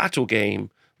a battle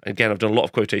game, again, I've done a lot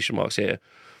of quotation marks here,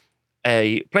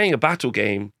 playing a battle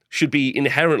game should be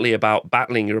inherently about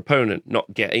battling your opponent,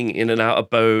 not getting in and out of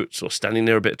boats or standing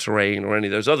near a bit of terrain or any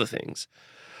of those other things.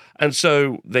 And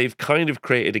so they've kind of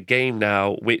created a game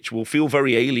now which will feel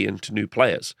very alien to new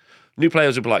players. New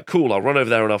players will be like, cool, I'll run over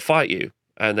there and I'll fight you.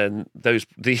 And then the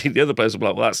other players will be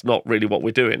like, well, that's not really what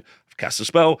we're doing. I've cast a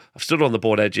spell, I've stood on the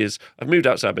board edges, I've moved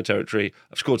outside my territory,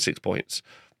 I've scored 6 points.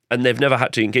 And they've never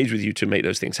had to engage with you to make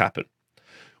those things happen,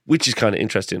 which is kind of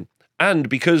interesting. And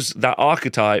because that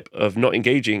archetype of not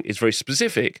engaging is very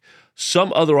specific,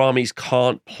 some other armies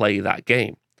can't play that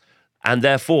game. And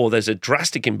therefore, there's a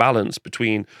drastic imbalance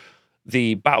between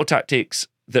the battle tactics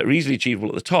that are easily achievable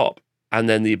at the top and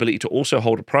then the ability to also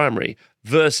hold a primary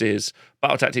versus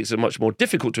battle tactics that are much more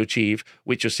difficult to achieve,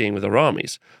 which you're seeing with other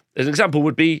armies. As an example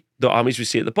would be the armies we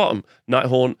see at the bottom: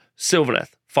 Nighthaunt,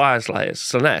 Sylvaneth, Fireslayers,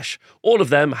 Slaanesh. All of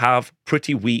them have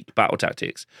pretty weak battle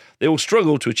tactics. They all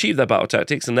struggle to achieve their battle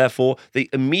tactics, and therefore they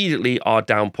immediately are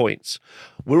down points.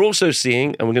 We're also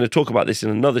seeing, and we're going to talk about this in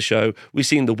another show, we're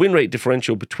seeing the win rate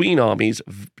differential between armies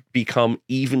become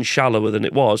even shallower than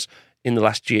it was in the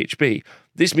last GHB.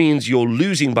 This means you're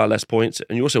losing by less points,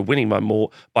 and you're also winning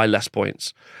by less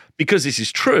points. Because this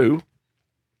is true,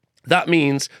 that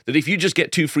means that if you just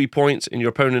get 2 free points and your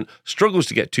opponent struggles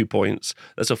to get 2 points,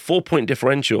 that's a 4-point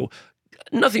differential.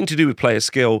 Nothing to do with player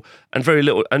skill, and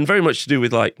very much to do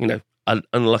with an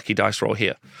unlucky dice roll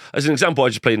here. As an example, I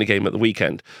just played in a game at the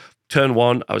weekend. Turn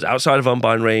 1, I was outside of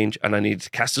Unbind range and I needed to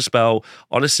cast a spell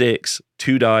on a 6,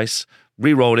 2 dice,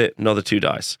 re-rolled it, another 2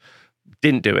 dice.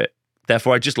 Didn't do it.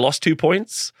 Therefore, I just lost 2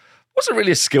 points. Wasn't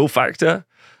really a skill factor.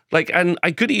 And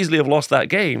I could easily have lost that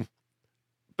game.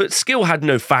 But skill had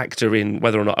no factor in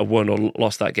whether or not I won or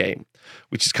lost that game,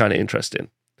 which is kind of interesting.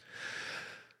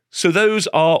 So those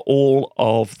are all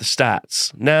of the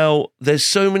stats. Now, there's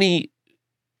so many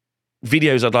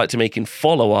videos I'd like to make in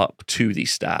follow-up to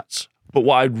these stats. But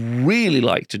what I'd really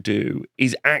like to do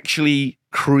is actually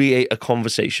create a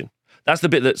conversation. That's the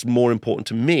bit that's more important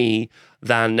to me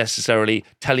than necessarily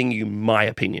telling you my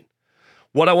opinion.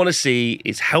 What I want to see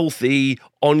is healthy,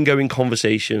 ongoing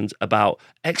conversations about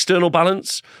external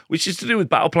balance, which is to do with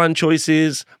battle plan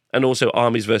choices and also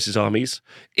armies versus armies.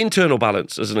 Internal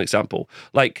balance, as an example.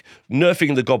 Like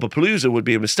nerfing the Gobblepalooza would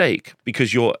be a mistake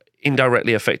because you're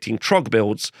indirectly affecting Trog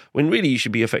builds when really you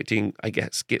should be affecting, I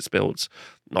guess, Gits builds.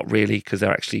 Not really, because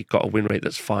they're actually got a win rate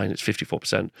that's fine. It's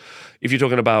 54%. If you're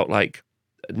talking about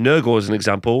Nurgle as an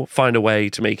example, find a way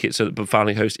to make it so that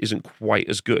Befounding Host isn't quite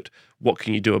as good. What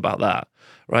can you do about that?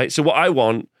 Right? So what I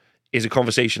want is a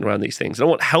conversation around these things. And I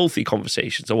want healthy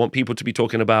conversations. I want people to be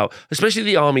talking about, especially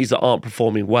the armies that aren't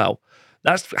performing well.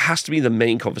 That has to be the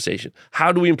main conversation.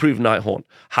 How do we improve Nighthaunt?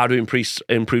 How do we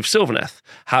improve Sylvaneth?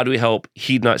 How do we help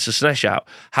Heed Knights of Slaanesh out?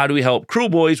 How do we help Cruel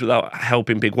Boys without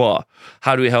helping Big War?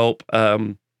 How do we help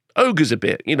Ogres a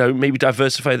bit? Maybe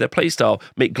diversify their playstyle,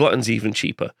 make Gluttons even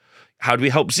cheaper. How do we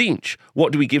help Tzeentch?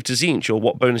 What do we give to Tzeentch, or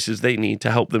what bonuses they need to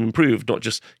help them improve, not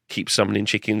just keep summoning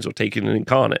chickens or taking an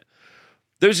incarnate?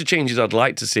 Those are changes I'd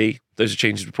like to see. Those are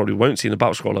changes we probably won't see in the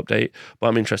Battle Scroll update, but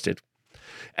I'm interested.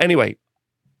 Anyway,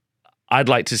 I'd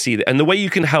like to see that. And the way you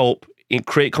can help in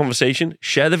create conversation,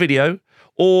 share the video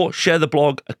or share the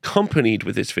blog accompanied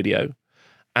with this video,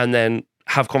 and then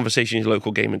have conversation in your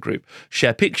local gaming group.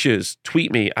 Share pictures.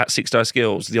 Tweet me at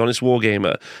 6DiceSkills, the Honest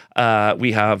Wargamer.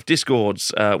 We have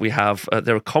Discords.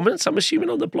 There are comments, I'm assuming,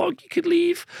 on the blog you could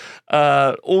leave.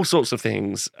 All sorts of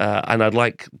things. And I'd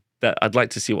like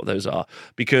to see what those are,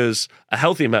 because a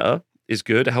healthy meta is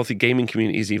good. A healthy gaming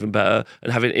community is even better.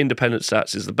 And having independent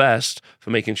stats is the best for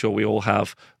making sure we all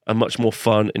have a much more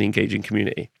fun and engaging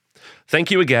community. Thank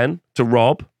you again to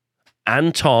Rob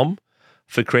and Tom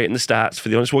for creating the stats for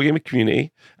the Honest Wargamer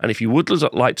community. And if you would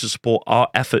like to support our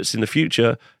efforts in the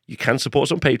future, you can support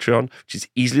us on Patreon, which is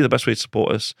easily the best way to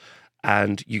support us.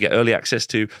 And you get early access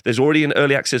to, there's already an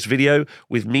early access video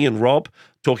with me and Rob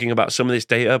talking about some of this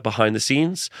data behind the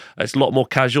scenes. It's a lot more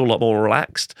casual, a lot more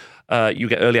relaxed. You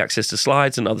get early access to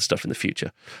slides and other stuff in the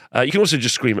future. You can also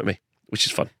just scream at me, which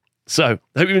is fun. So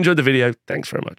I hope you enjoyed the video. Thanks very much.